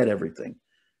test, I had everything.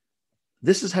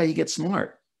 This is how you get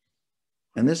smart.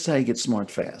 And this is how you get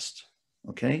smart fast,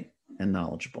 okay? And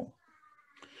knowledgeable.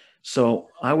 So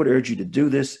I would urge you to do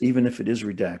this, even if it is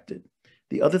redacted.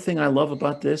 The other thing I love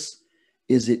about this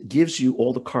is it gives you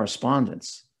all the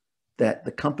correspondence that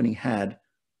the company had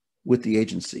with the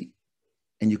agency.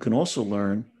 And you can also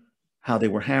learn how they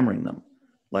were hammering them,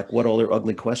 like what all their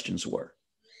ugly questions were.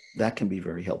 That can be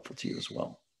very helpful to you as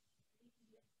well.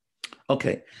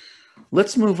 Okay,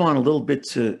 let's move on a little bit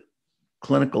to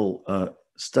clinical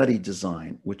study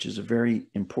design, which is a very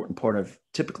important part of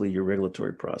typically your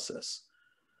regulatory process.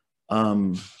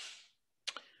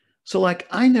 So like,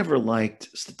 I never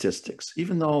liked statistics,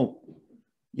 even though,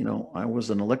 I was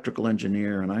an electrical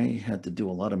engineer and I had to do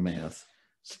a lot of math.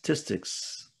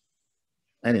 Statistics,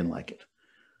 I didn't like it.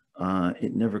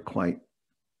 It never quite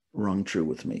rung true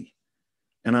with me.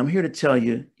 And I'm here to tell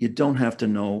you, you don't have to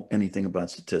know anything about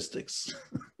statistics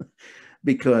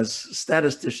because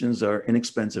statisticians are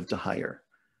inexpensive to hire.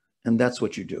 And that's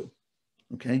what you do,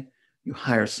 okay? You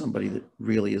hire somebody that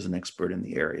really is an expert in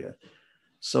the area.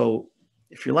 So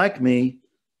if you're like me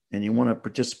and you want to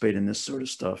participate in this sort of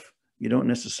stuff, you don't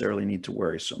necessarily need to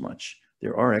worry so much.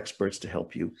 There are experts to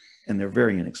help you and they're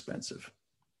very inexpensive.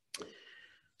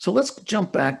 So let's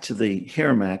jump back to the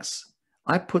Hair Max.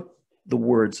 I put the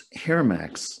words Hair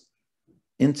Max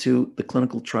into the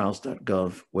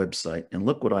clinicaltrials.gov website and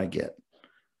look what I get.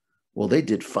 Well, they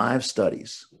did 5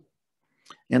 studies.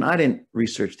 And I didn't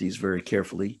research these very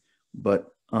carefully,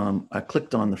 but I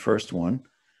clicked on the first one,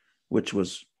 which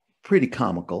was pretty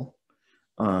comical.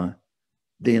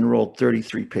 They enrolled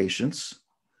 33 patients.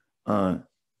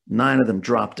 9 of them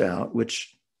dropped out,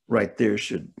 which right there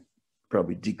should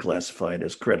probably declassify it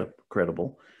as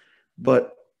credible.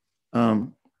 But it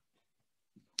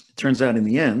turns out in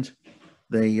the end,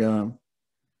 they,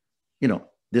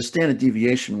 their standard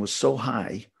deviation was so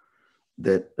high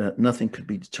that nothing could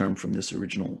be determined from this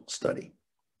original study.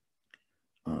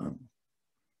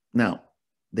 Now,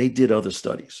 they did other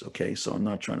studies, okay? So I'm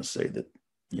not trying to say that,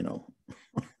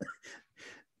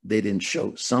 they didn't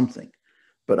show something,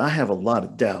 but I have a lot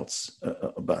of doubts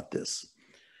about this.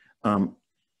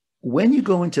 When you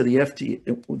go into the FDA,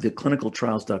 the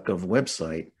clinicaltrials.gov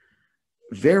website,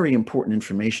 very important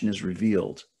information is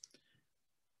revealed.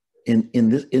 In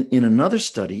another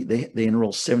study, they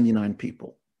enrolled 79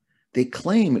 people. They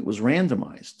claim it was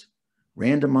randomized,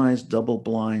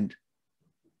 double-blind.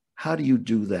 How do you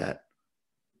do that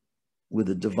with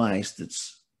a device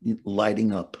that's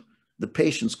lighting up? The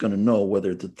patient's going to know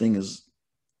whether the thing is,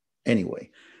 anyway.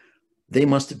 They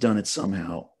must have done it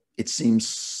somehow. It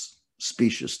seems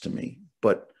specious to me,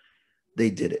 but they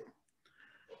did it.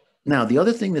 Now, the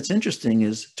other thing that's interesting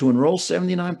is to enroll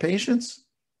 79 patients,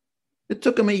 it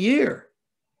took them a year.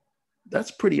 That's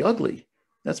pretty ugly.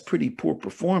 That's pretty poor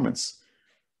performance,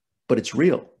 but it's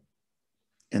real.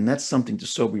 And that's something to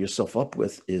sober yourself up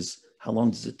with, is how long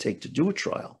does it take to do a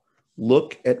trial?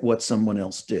 Look at what someone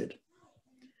else did.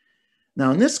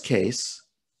 Now, in this case,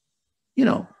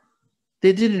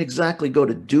 they didn't exactly go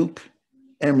to Duke,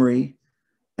 Emory,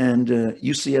 and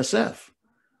UCSF.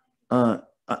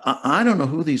 I don't know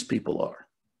who these people are.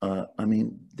 I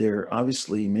mean, they're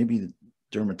obviously maybe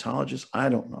dermatologists. I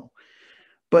don't know.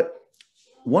 But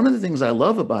one of the things I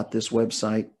love about this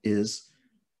website is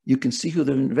you can see who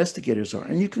the investigators are,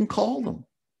 and you can call them.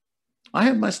 I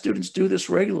have my students do this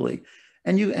regularly,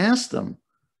 and you ask them,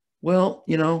 well,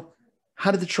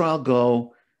 how did the trial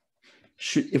go?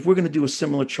 If we're going to do a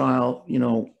similar trial,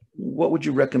 what would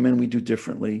you recommend we do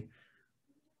differently?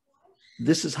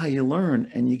 This is how you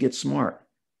learn and you get smart.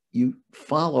 You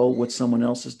follow what someone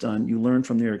else has done. You learn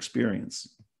from their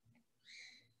experience.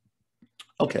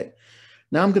 Okay,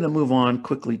 now I'm going to move on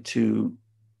quickly to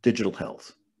digital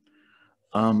health.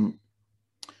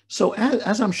 So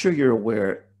as I'm sure you're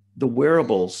aware, the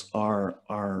wearables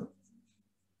are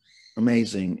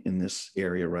amazing in this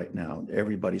area right now.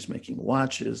 Everybody's making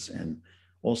watches and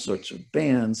all sorts of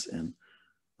bands and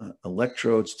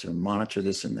electrodes to monitor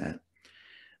this and that.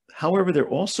 However, there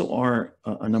also are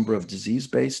a number of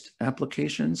disease-based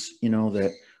applications,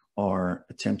 that are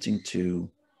attempting to,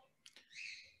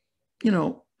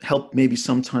 help maybe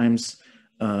sometimes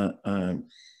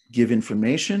give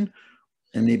information,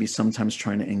 and maybe sometimes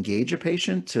trying to engage a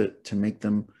patient to make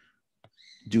them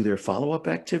do their follow-up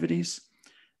activities.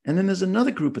 And then there's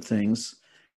another group of things,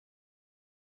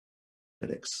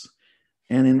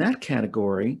 and in that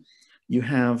category, you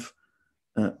have,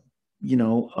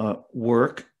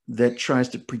 work that tries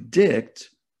to predict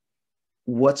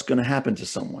what's going to happen to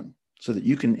someone so that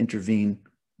you can intervene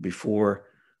before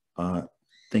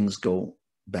things go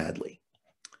badly.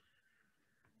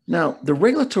 Now, the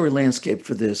regulatory landscape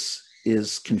for this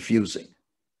is confusing,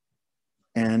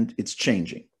 and it's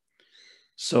changing.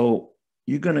 So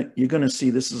you're gonna see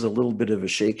this is a little bit of a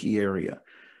shaky area.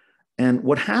 And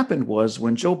what happened was,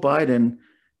 when Joe Biden,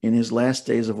 in his last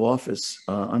days of office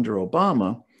under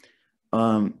Obama,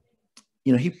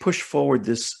 he pushed forward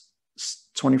this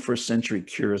 21st Century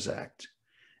Cures Act.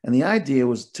 And the idea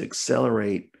was to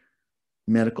accelerate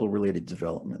medical-related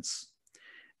developments.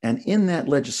 And in that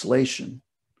legislation,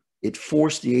 it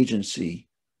forced the agency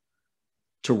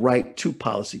to write 2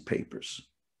 policy papers.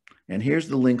 And here's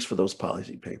the links for those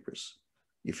policy papers.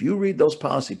 If you read those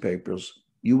policy papers,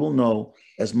 you will know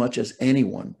as much as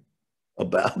anyone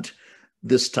about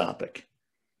this topic.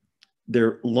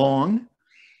 They're long,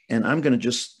 and I'm going to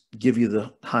just give you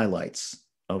the highlights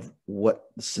of what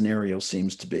the scenario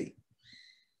seems to be.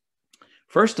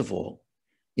 First of all,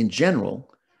 in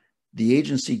general, the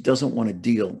agency doesn't want to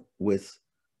deal with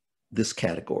this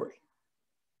category.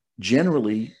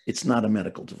 Generally, it's not a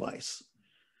medical device.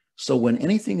 So when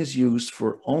anything is used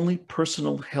for only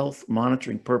personal health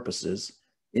monitoring purposes,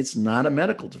 it's not a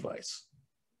medical device.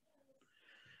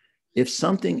 If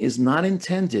something is not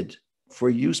intended for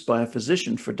use by a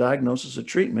physician for diagnosis or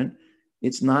treatment,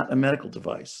 it's not a medical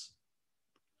device.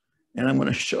 And I'm going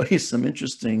to show you some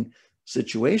interesting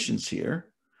situations here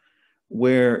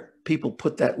where people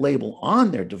put that label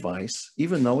on their device,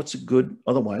 even though it's a good,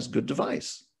 otherwise good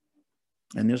device.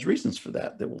 And there's reasons for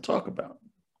that we'll talk about.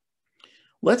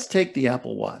 Let's take the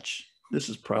Apple Watch. This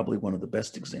is probably one of the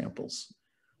best examples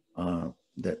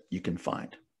that you can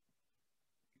find.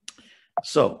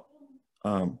 So,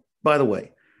 by the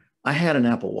way, I had an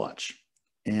Apple Watch,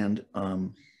 and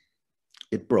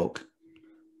it broke.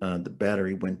 The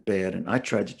battery went bad, and I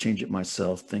tried to change it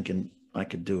myself, thinking I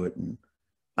could do it, and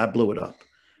I blew it up.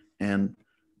 And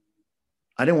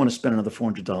I didn't want to spend another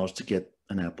 $400 to get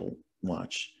an Apple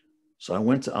Watch. So I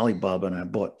went to Alibaba and I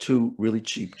bought 2 really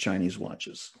cheap Chinese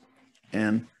watches.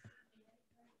 And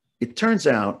it turns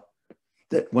out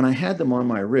that when I had them on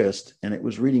my wrist and it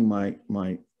was reading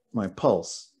my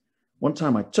pulse, one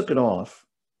time I took it off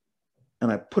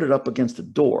and I put it up against a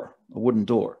door, a wooden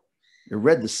door. It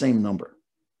read the same number,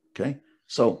 okay?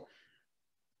 So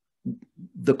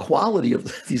the quality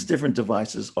of these different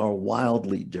devices are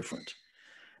wildly different.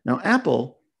 Now,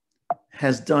 Apple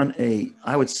has done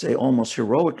I would say, almost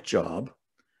heroic job,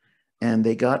 and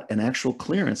they got an actual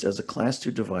clearance as a Class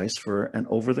 2 device for an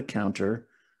over-the-counter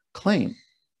claim.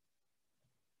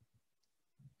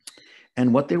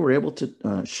 And what they were able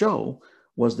to show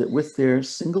was that with their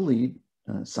single lead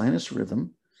sinus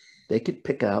rhythm, they could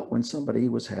pick out when somebody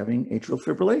was having atrial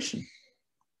fibrillation.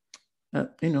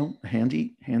 You know,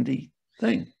 handy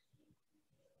thing.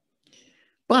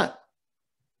 But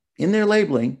in their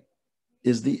labeling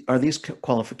are these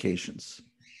qualifications.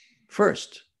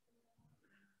 First,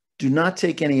 do not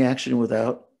take any action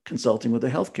without consulting with a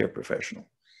healthcare professional.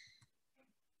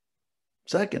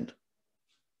 Second,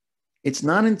 it's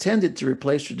not intended to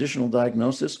replace traditional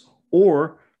diagnosis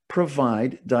or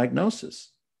provide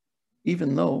diagnosis,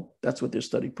 even though that's what their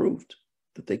study proved,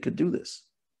 that they could do this.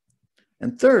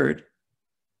 And third,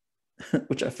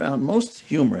 which I found most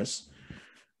humorous,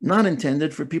 not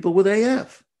intended for people with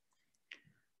AF.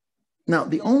 Now,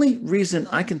 the only reason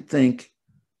I can think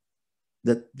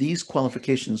that these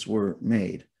qualifications were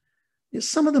made is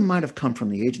some of them might have come from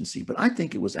the agency, but I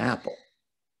think it was Apple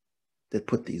that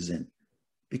put these in,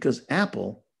 because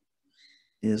Apple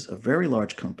is a very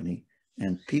large company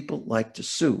and people like to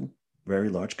sue very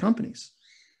large companies.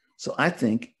 So I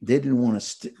think they didn't want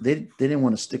to they didn't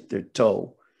want to stick their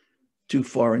toe too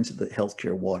far into the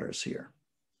healthcare waters here.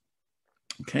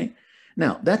 Okay.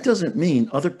 Now, that doesn't mean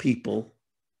other people,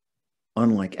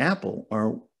 unlike Apple,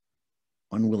 are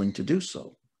unwilling to do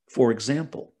so. For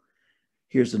example,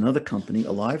 here's another company,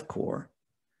 AliveCor,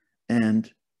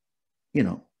 and, you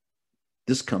know,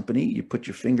 this company, you put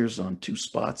your fingers on 2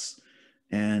 spots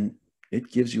and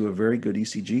it gives you a very good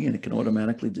ECG and it can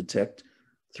automatically detect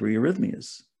 3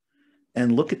 arrhythmias.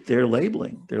 And look at their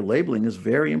labeling. Their labeling is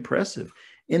very impressive.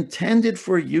 Intended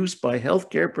for use by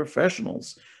healthcare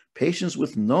professionals, patients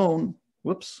with known,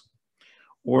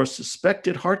 or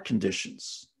suspected heart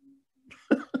conditions.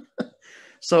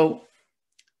 So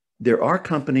there are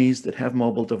companies that have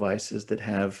mobile devices that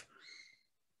have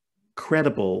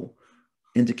credible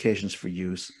indications for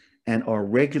use and are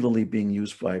regularly being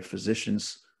used by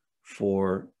physicians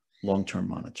for long-term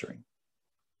monitoring.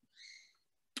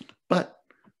 But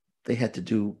they had to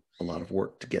do a lot of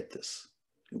work to get this.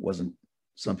 It wasn't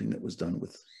something that was done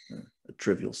with a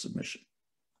trivial submission.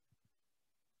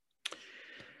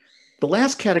 The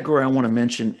last category I want to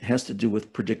mention has to do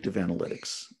with predictive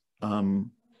analytics.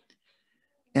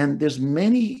 And there's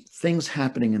many things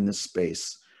happening in this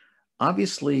space.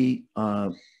 Obviously,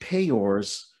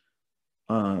 payors,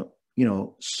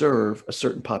 serve a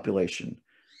certain population,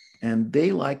 and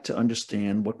they like to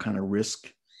understand what kind of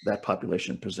risk that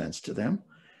population presents to them.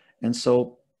 And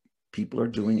so people are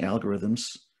doing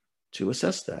algorithms to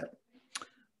assess that.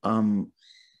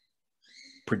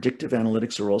 Predictive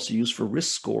analytics are also used for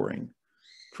risk scoring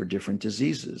for different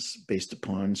diseases based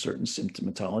upon certain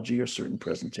symptomatology or certain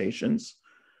presentations.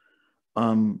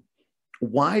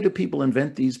 Why do people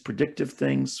invent these predictive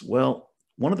things? Well,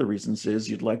 one of the reasons is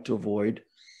you'd like to avoid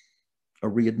a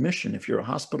readmission. If you're a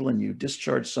hospital and you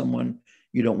discharge someone,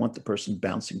 you don't want the person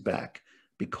bouncing back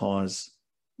because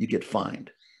you get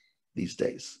fined these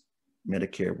days.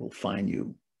 Medicare will fine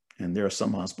you. And there are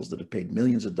some hospitals that have paid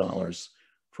millions of dollars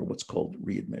for what's called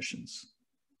readmissions.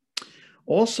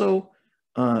 Also,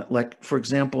 like, for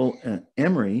example,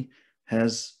 Emory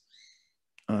has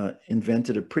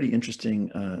invented a pretty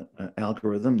interesting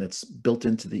algorithm that's built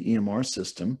into the EMR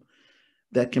system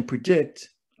that can predict,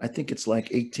 I think it's like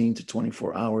 18 to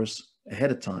 24 hours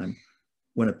ahead of time,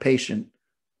 when a patient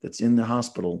that's in the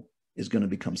hospital is going to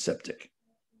become septic.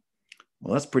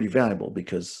 Well, that's pretty valuable,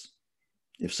 because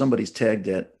if somebody's tagged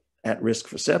at risk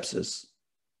for sepsis,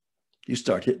 you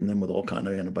start hitting them with all kinds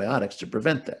of antibiotics to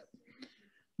prevent that.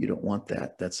 You don't want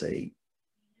that. That's a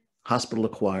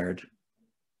hospital-acquired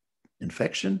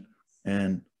infection,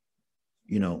 and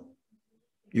you're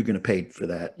going to pay for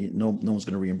that. No one's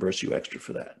going to reimburse you extra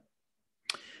for that.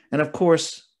 And of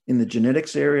course, in the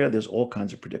genetics area, there's all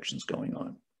kinds of predictions going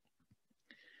on.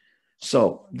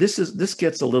 So this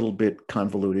gets a little bit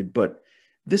convoluted, but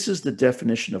This is the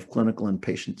definition of clinical and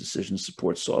patient decision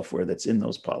support software that's in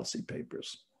those policy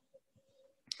papers.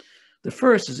 The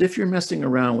first is if you're messing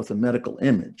around with a medical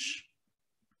image,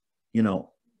 you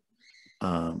know,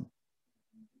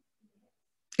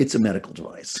 it's a medical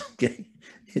device, okay?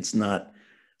 It's not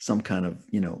some kind of,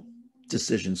 you know,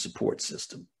 decision support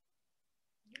system.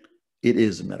 It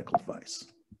is a medical device.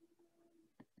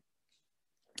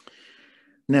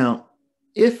 Now,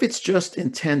 if it's just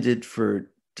intended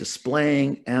for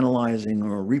displaying, analyzing,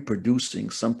 or reproducing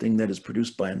something that is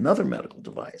produced by another medical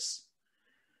device,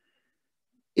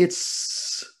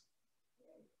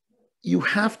 you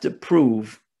have to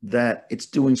prove that it's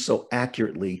doing so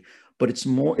accurately, but it's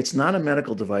not a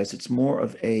medical device, it's more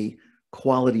of a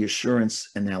quality assurance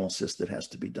analysis that has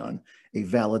to be done, a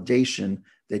validation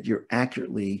that you're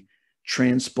accurately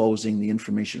transposing the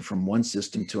information from one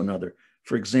system to another.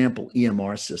 For example,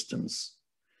 EMR systems,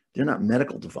 they're not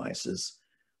medical devices,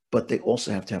 but they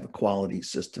also have to have a quality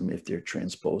system if they're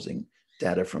transposing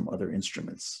data from other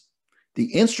instruments. The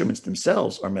instruments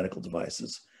themselves are medical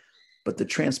devices, but the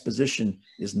transposition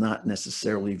is not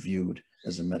necessarily viewed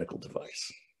as a medical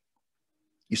device.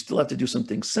 You still have to do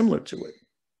something similar to it.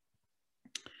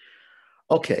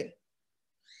 Okay,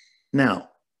 now,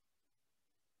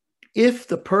 if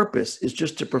the purpose is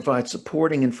just to provide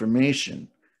supporting information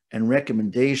and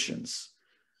recommendations,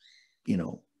 you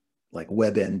know, like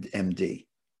WebMD,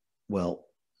 well,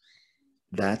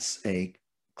 that's a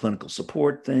clinical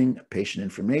support thing, a patient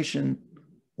information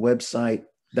website.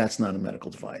 That's not a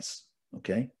medical device,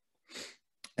 okay?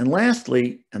 And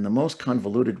lastly, and the most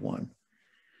convoluted one,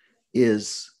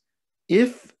 is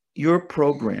if your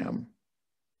program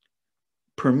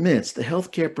permits the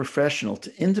healthcare professional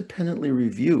to independently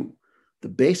review the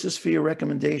basis for your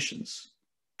recommendations,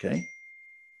 okay,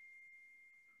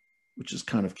 which is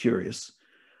kind of curious,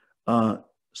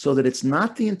 so that it's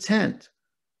not the intent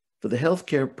for the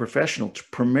healthcare professional to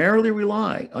primarily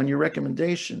rely on your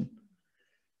recommendation,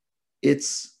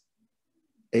 it's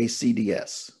a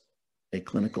CDS, a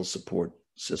clinical support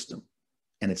system,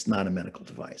 and it's not a medical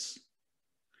device.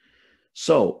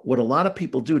 So what a lot of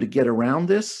people do to get around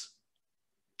this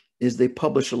is they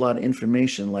publish a lot of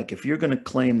information. Like if you're going to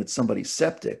claim that somebody's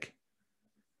septic,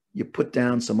 you put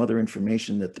down some other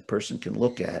information that the person can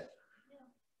look at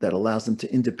that allows them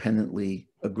to independently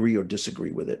agree or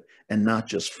disagree with it and not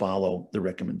just follow the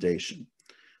recommendation.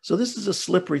 So this is a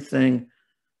slippery thing.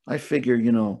 I figure,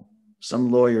 you know,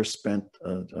 some lawyer spent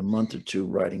a month or two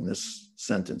writing this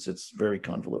sentence. It's very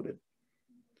convoluted.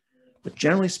 But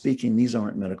generally speaking, these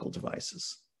aren't medical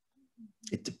devices.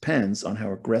 It depends on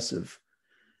how aggressive.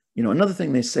 You know, another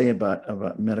thing they say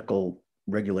about medical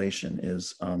regulation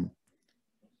is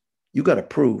you got to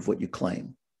prove what you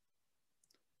claim.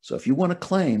 So if you want to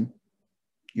claim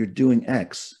you're doing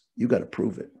X, you got to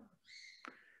prove it.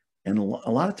 And a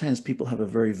lot of times people have a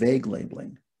very vague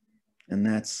labeling, and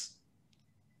that's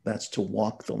to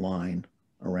walk the line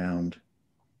around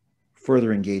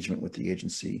further engagement with the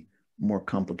agency, more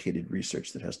complicated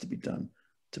research that has to be done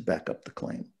to back up the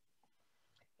claim.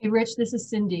 Hey, Rich, this is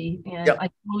Cindy, and Yep. I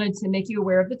wanted to make you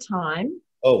aware of the time.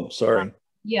 Oh, sorry.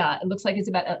 Yeah, it looks like it's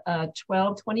about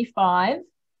 12:25,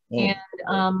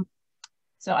 and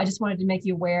so I just wanted to make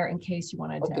you aware in case you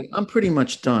wanted to. Okay, I'm pretty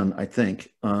much done, I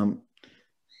think.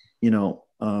 You know,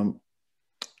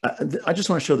 I just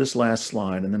want to show this last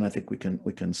slide, and then I think we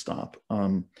can stop.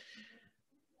 The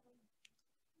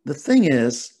thing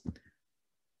is,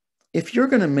 if you're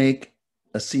going to make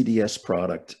a CDS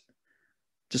product,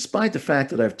 despite the fact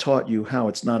that I've taught you how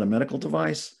it's not a medical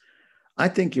device, I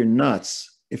think you're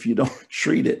nuts if you don't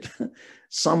treat it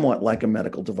somewhat like a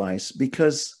medical device,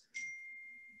 because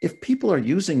if people are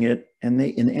using it and they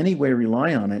in any way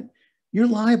rely on it, you're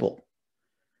liable.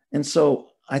 And so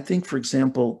I think, for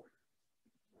example,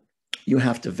 you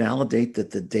have to validate that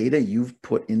the data you've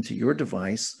put into your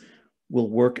device will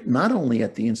work not only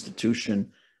at the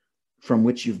institution from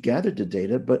which you've gathered the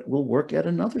data, but will work at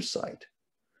another site.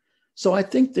 So I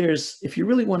think if you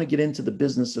really want to get into the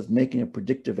business of making a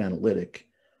predictive analytic,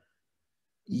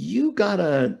 you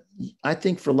gotta, I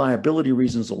think for liability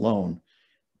reasons alone,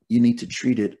 you need to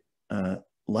treat it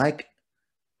like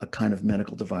a kind of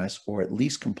medical device, or at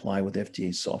least comply with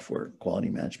FDA software quality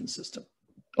management system.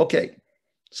 Okay,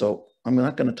 so I'm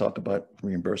not going to talk about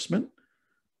reimbursement.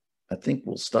 I think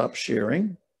we'll stop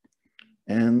sharing,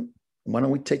 and why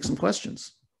don't we take some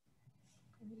questions?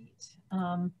 Great.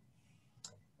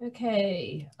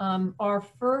 Okay, our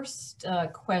first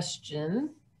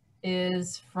question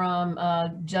is from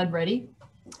Judd Reddy.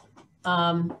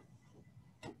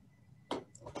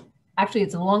 Actually,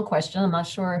 it's a long question. I'm not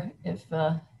sure if...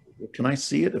 Can I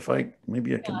see it?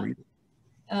 Maybe I can read it.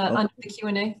 under the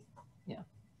Q&A. Yeah.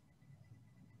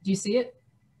 Do you see it?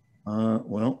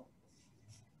 Well,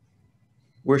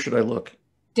 where should I look?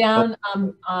 Down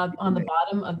on the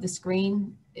bottom of the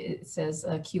screen, it says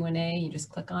Q&A. You just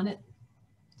click on it.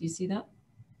 Do you see that?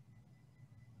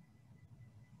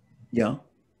 Yeah.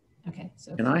 Okay.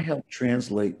 So and I help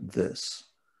translate this.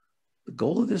 The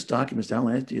goal of this document is to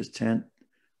outline FDA's intent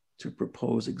to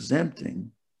propose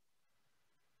exempting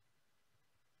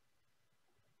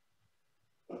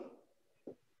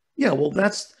well,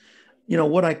 that's,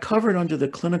 what I covered under the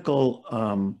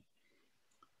clinical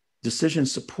decision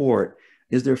support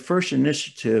is their first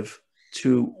initiative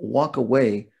to walk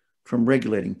away from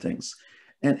regulating things.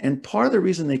 And part of the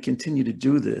reason they continue to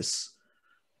do this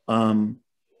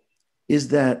is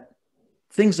that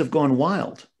things have gone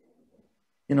wild.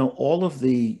 All of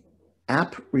the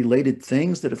app-related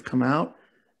things that have come out,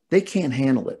 they can't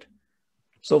handle it.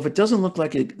 So if it doesn't look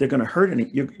like they're going to hurt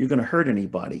you're going to hurt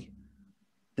anybody,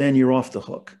 then you're off the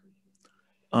hook.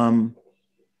 I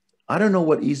don't know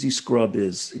what Easy Scrub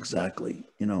is exactly,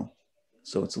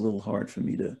 so it's a little hard for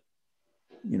me to,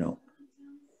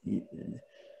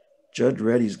 Judge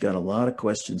Reddy's got a lot of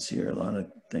questions here, a lot of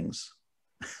things.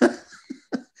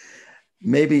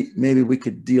 maybe we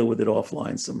could deal with it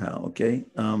offline somehow, okay?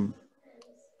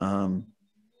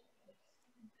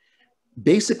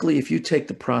 Basically, if you take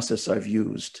the process I've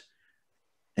used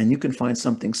and you can find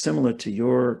something similar to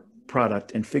your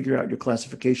product and figure out your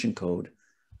classification code,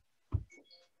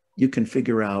 you can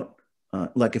figure out,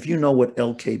 like if you know what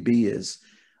LKB is,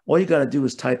 all you got to do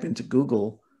is type into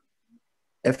Google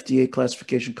FDA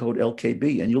classification code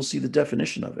LKB and you'll see the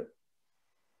definition of it.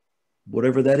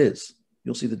 Whatever that is,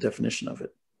 you'll see the definition of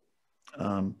it.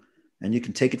 And you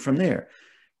can take it from there.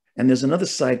 And there's another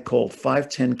site called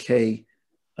 510K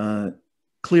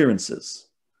clearances.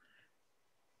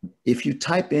 If you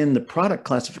type in the product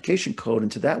classification code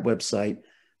into that website,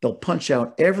 they'll punch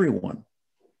out everyone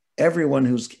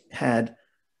who's had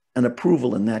an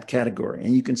approval in that category.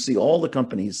 And you can see all the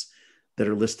companies that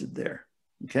are listed there,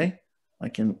 okay? I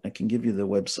can give you the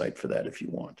website for that if you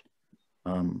want.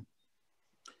 So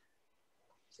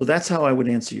that's how I would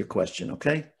answer your question,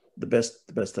 okay? The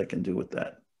best I can do with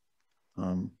that.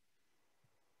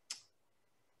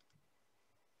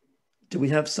 Do we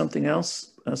have something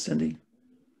else, Cindy?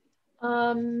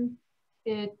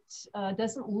 It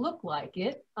doesn't look like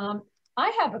it.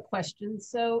 I have a question.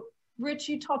 So, Rich,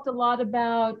 you talked a lot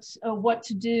about what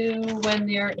to do when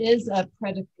there is a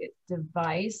predicate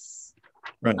device,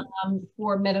 right,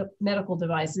 for medical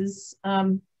devices.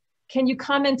 Can you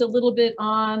comment a little bit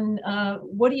on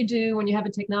what do you do when you have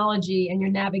a technology and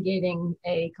you're navigating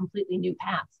a completely new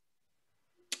path?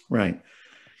 Right.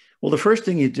 Well, the first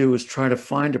thing you do is try to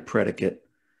find a predicate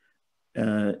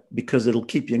because it'll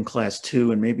keep you in class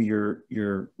 2 and maybe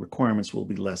your requirements will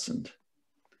be lessened.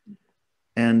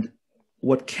 And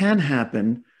what can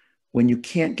happen when you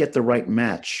can't get the right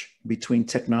match between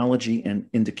technology and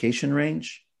indication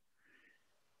range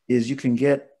is you can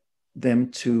get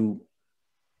them to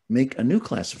make a new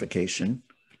classification,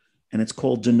 and it's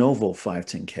called de novo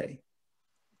 510K.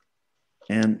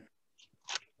 And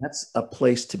that's a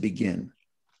place to begin,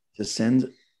 to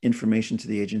send information to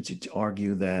the agency to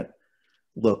argue that,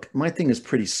 look, my thing is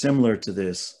pretty similar to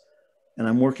this, and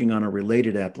I'm working on a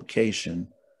related application.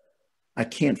 I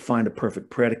can't find a perfect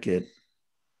predicate.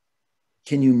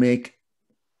 Can you make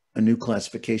a new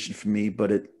classification for me,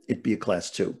 but it be a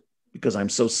class 2 because I'm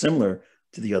so similar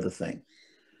to the other thing?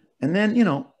 And then,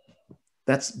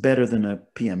 that's better than a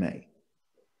PMA,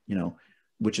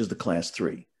 which is the class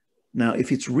 3. Now,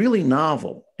 if it's really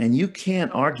novel and you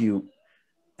can't argue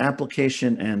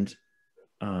application and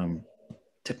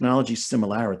technology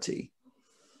similarity,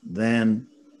 then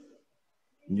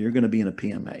you're going to be in a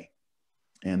PMA.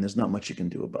 And there's not much you can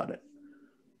do about it.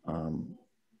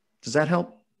 Does that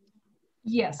help?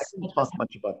 Yes. I can't talk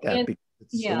much about that because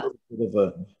it's a little bit of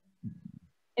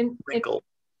a wrinkle.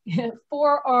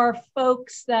 For our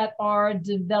folks that are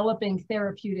developing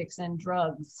therapeutics and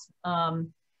drugs,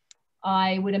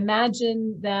 I would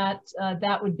imagine that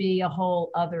that would be a whole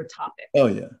other topic. Oh,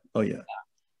 yeah. Oh, yeah.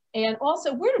 And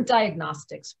also, where do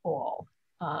diagnostics fall?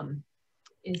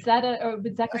 Is that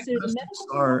considered a medical?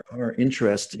 Are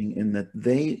interesting in that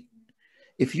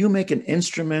if you make an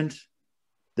instrument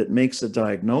that makes a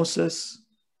diagnosis,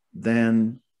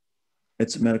 then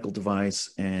it's a medical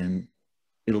device and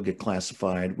it'll get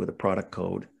classified with a product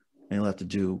code and you'll have to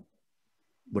do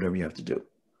whatever you have to do.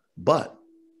 But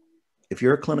if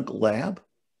you're a clinical lab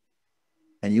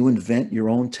and you invent your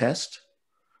own test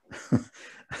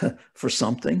for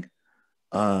something,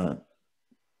 and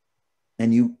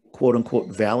you quote unquote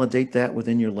validate that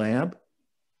within your lab,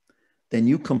 then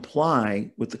you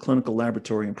comply with the Clinical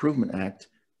Laboratory Improvement Act,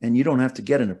 and you don't have to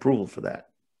get an approval for that.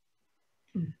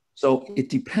 So it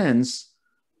depends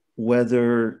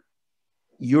whether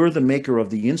you're the maker of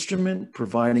the instrument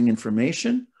providing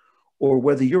information, or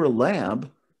whether you're a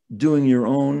lab doing your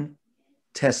own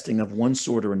testing of one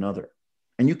sort or another.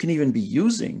 And you can even be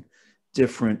using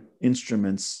different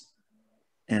instruments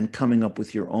and coming up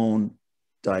with your own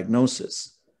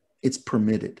diagnosis. It's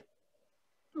permitted.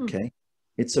 Okay.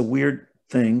 It's a weird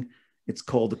thing. It's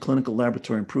called the Clinical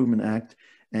Laboratory Improvement Act,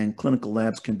 and clinical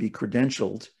labs can be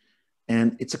credentialed,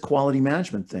 and it's a quality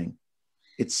management thing.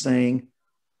 It's saying,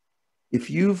 if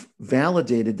you've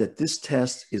validated that this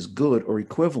test is good or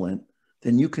equivalent,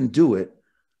 then you can do it,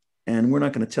 and we're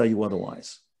not going to tell you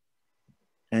otherwise.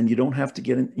 And you don't have to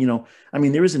get in, I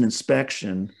mean, there is an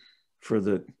inspection for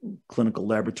the Clinical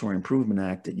Laboratory Improvement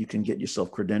Act that you can get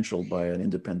yourself credentialed by an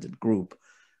independent group.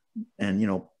 And,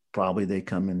 probably they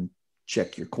come and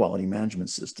check your quality management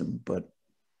system, but,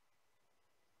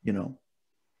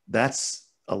 that's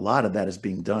a lot of that is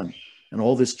being done. And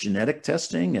all this genetic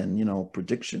testing and,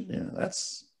 prediction,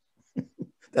 that's,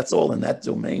 that's all in that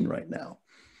domain right now.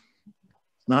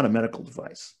 It's not a medical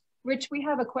device. Rich, we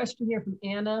have a question here from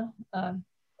Anna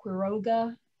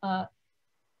Quiroga.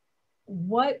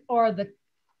 What are the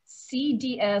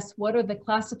CDS? What are the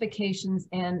classifications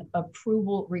and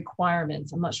approval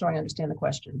requirements? I'm not sure I understand the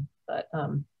question, but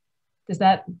do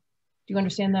you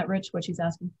understand that, Rich, what she's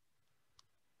asking?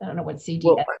 I don't know what CDS.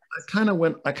 Well,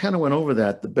 I kind of went over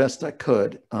that the best I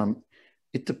could.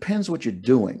 It depends what you're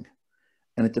doing,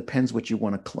 and it depends what you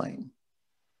want to claim.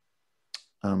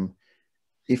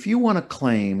 If you want to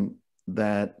claim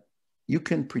that you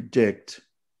can predict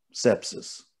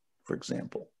sepsis, for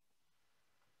example,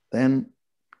 and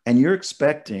you're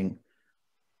expecting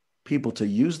people to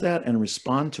use that and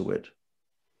respond to it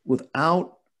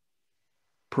without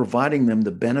providing them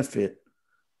the benefit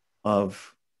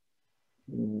of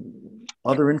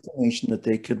other information that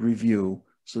they could review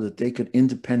so that they could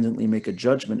independently make a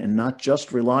judgment and not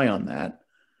just rely on that,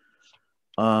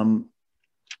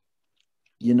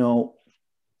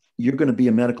 you're going to be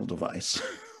a medical device,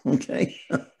 okay?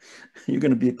 You're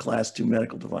going to be a class 2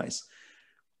 medical device.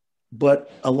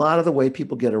 But a lot of the way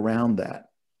people get around that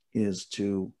is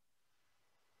to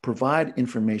provide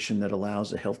information that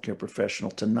allows a healthcare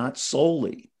professional to not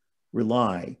solely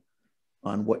rely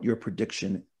on what your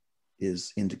prediction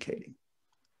is indicating.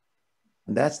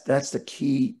 And that's the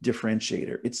key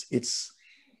differentiator.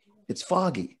 It's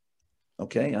foggy,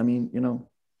 okay? I mean,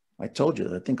 I told you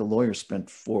that I think a lawyer spent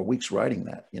 4 weeks writing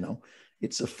that,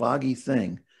 it's a foggy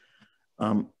thing.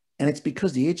 And it's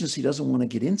because the agency doesn't want to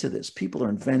get into this. People are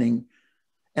inventing,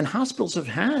 and hospitals have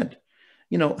had,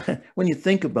 when you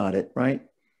think about it, right?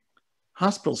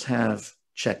 Hospitals have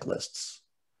checklists.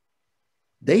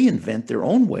 They invent their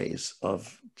own ways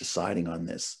of deciding on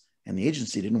this, and the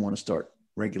agency didn't want to start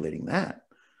regulating that.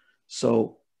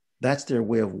 So that's their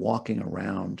way of walking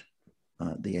around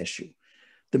the issue.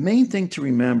 The main thing to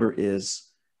remember is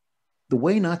the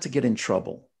way not to get in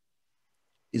trouble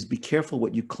is be careful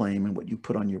what you claim and what you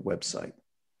put on your website.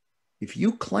 If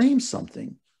you claim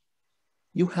something,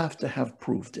 you have to have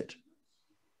proved it.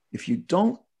 If you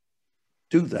don't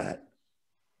do that,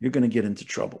 you're going to get into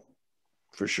trouble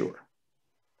for sure.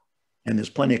 And there's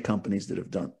plenty of companies that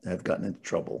have gotten into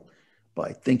trouble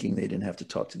by thinking they didn't have to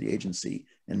talk to the agency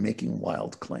and making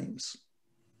wild claims.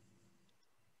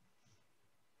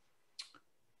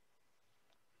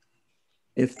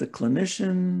 If the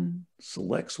clinician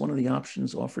selects one of the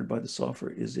options offered by the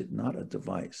software, is it not a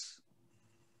device?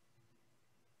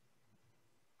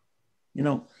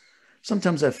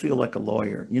 Sometimes I feel like a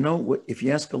lawyer. If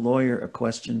you ask a lawyer a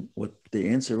question, what the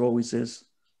answer always is,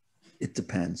 it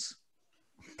depends.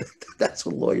 That's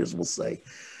what lawyers will say.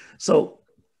 So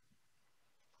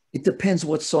it depends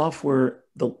what software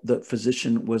the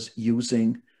physician was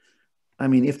using. I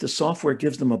mean, if the software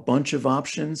gives them a bunch of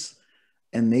options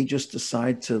and they just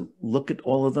decide to look at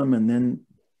all of them and then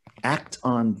act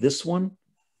on this one,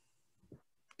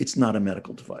 it's not a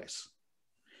medical device.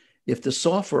 If the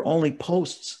software only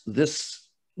posts this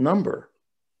number,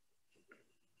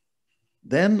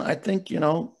 then I think, you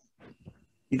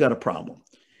got a problem.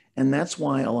 And that's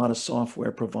why a lot of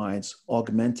software provides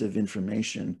augmentative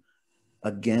information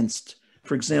against,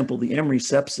 for example, the Emory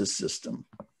sepsis system.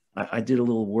 I did a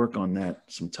little work on that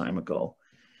some time ago.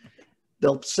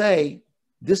 They'll say,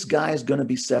 this guy is going to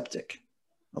be septic,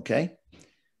 okay?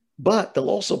 But they'll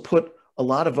also put a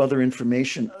lot of other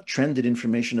information, trended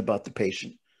information about the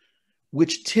patient,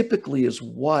 which typically is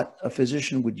what a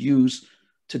physician would use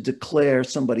to declare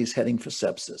somebody's heading for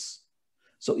sepsis.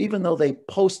 So even though they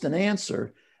post an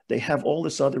answer, They have all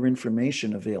this other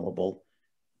information available,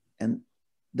 and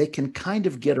they can kind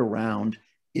of get around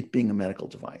it being a medical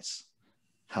device.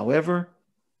 However,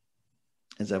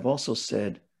 as I've also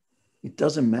said, it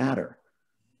doesn't matter.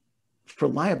 For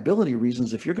liability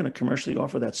reasons, if you're going to commercially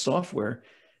offer that software,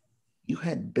 you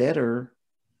had better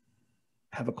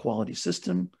have a quality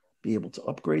system, be able to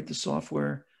upgrade the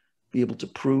software, be able to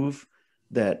prove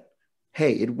that,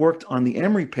 hey, it worked on the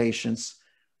Emory patients,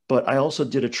 but I also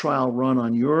did a trial run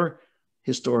on your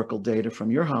historical data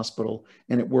from your hospital,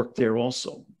 and it worked there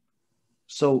also.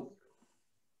 So,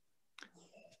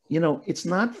 you know, it's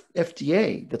not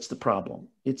FDA that's the problem.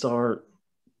 It's our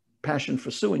passion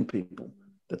for suing people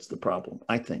that's the problem,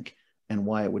 I think, and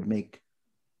why it would make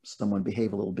someone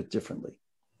behave a little bit differently.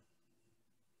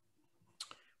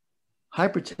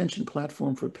 Hypertension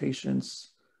platform for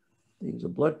patients. They use a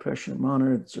blood pressure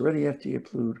monitor. It's already FDA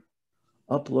approved.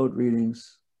 Upload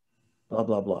readings, blah,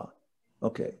 blah, blah.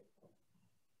 Okay.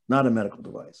 Not a medical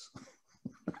device.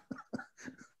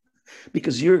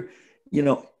 Because you're, you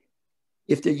know,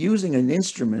 if they're using an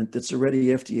instrument that's already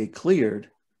FDA cleared,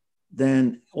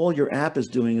 then all your app is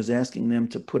doing is asking them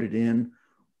to put it in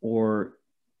or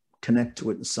connect to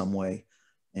it in some way.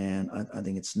 And I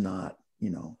think it's not, you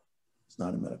know, it's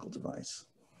not a medical device.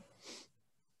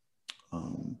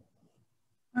 All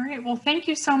right. Well, thank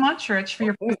you so much, Rich, for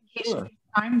your presentation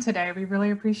time today. We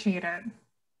really appreciate it.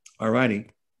 All righty.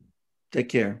 Take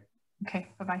care. Okay.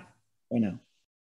 Bye-bye. Bye now.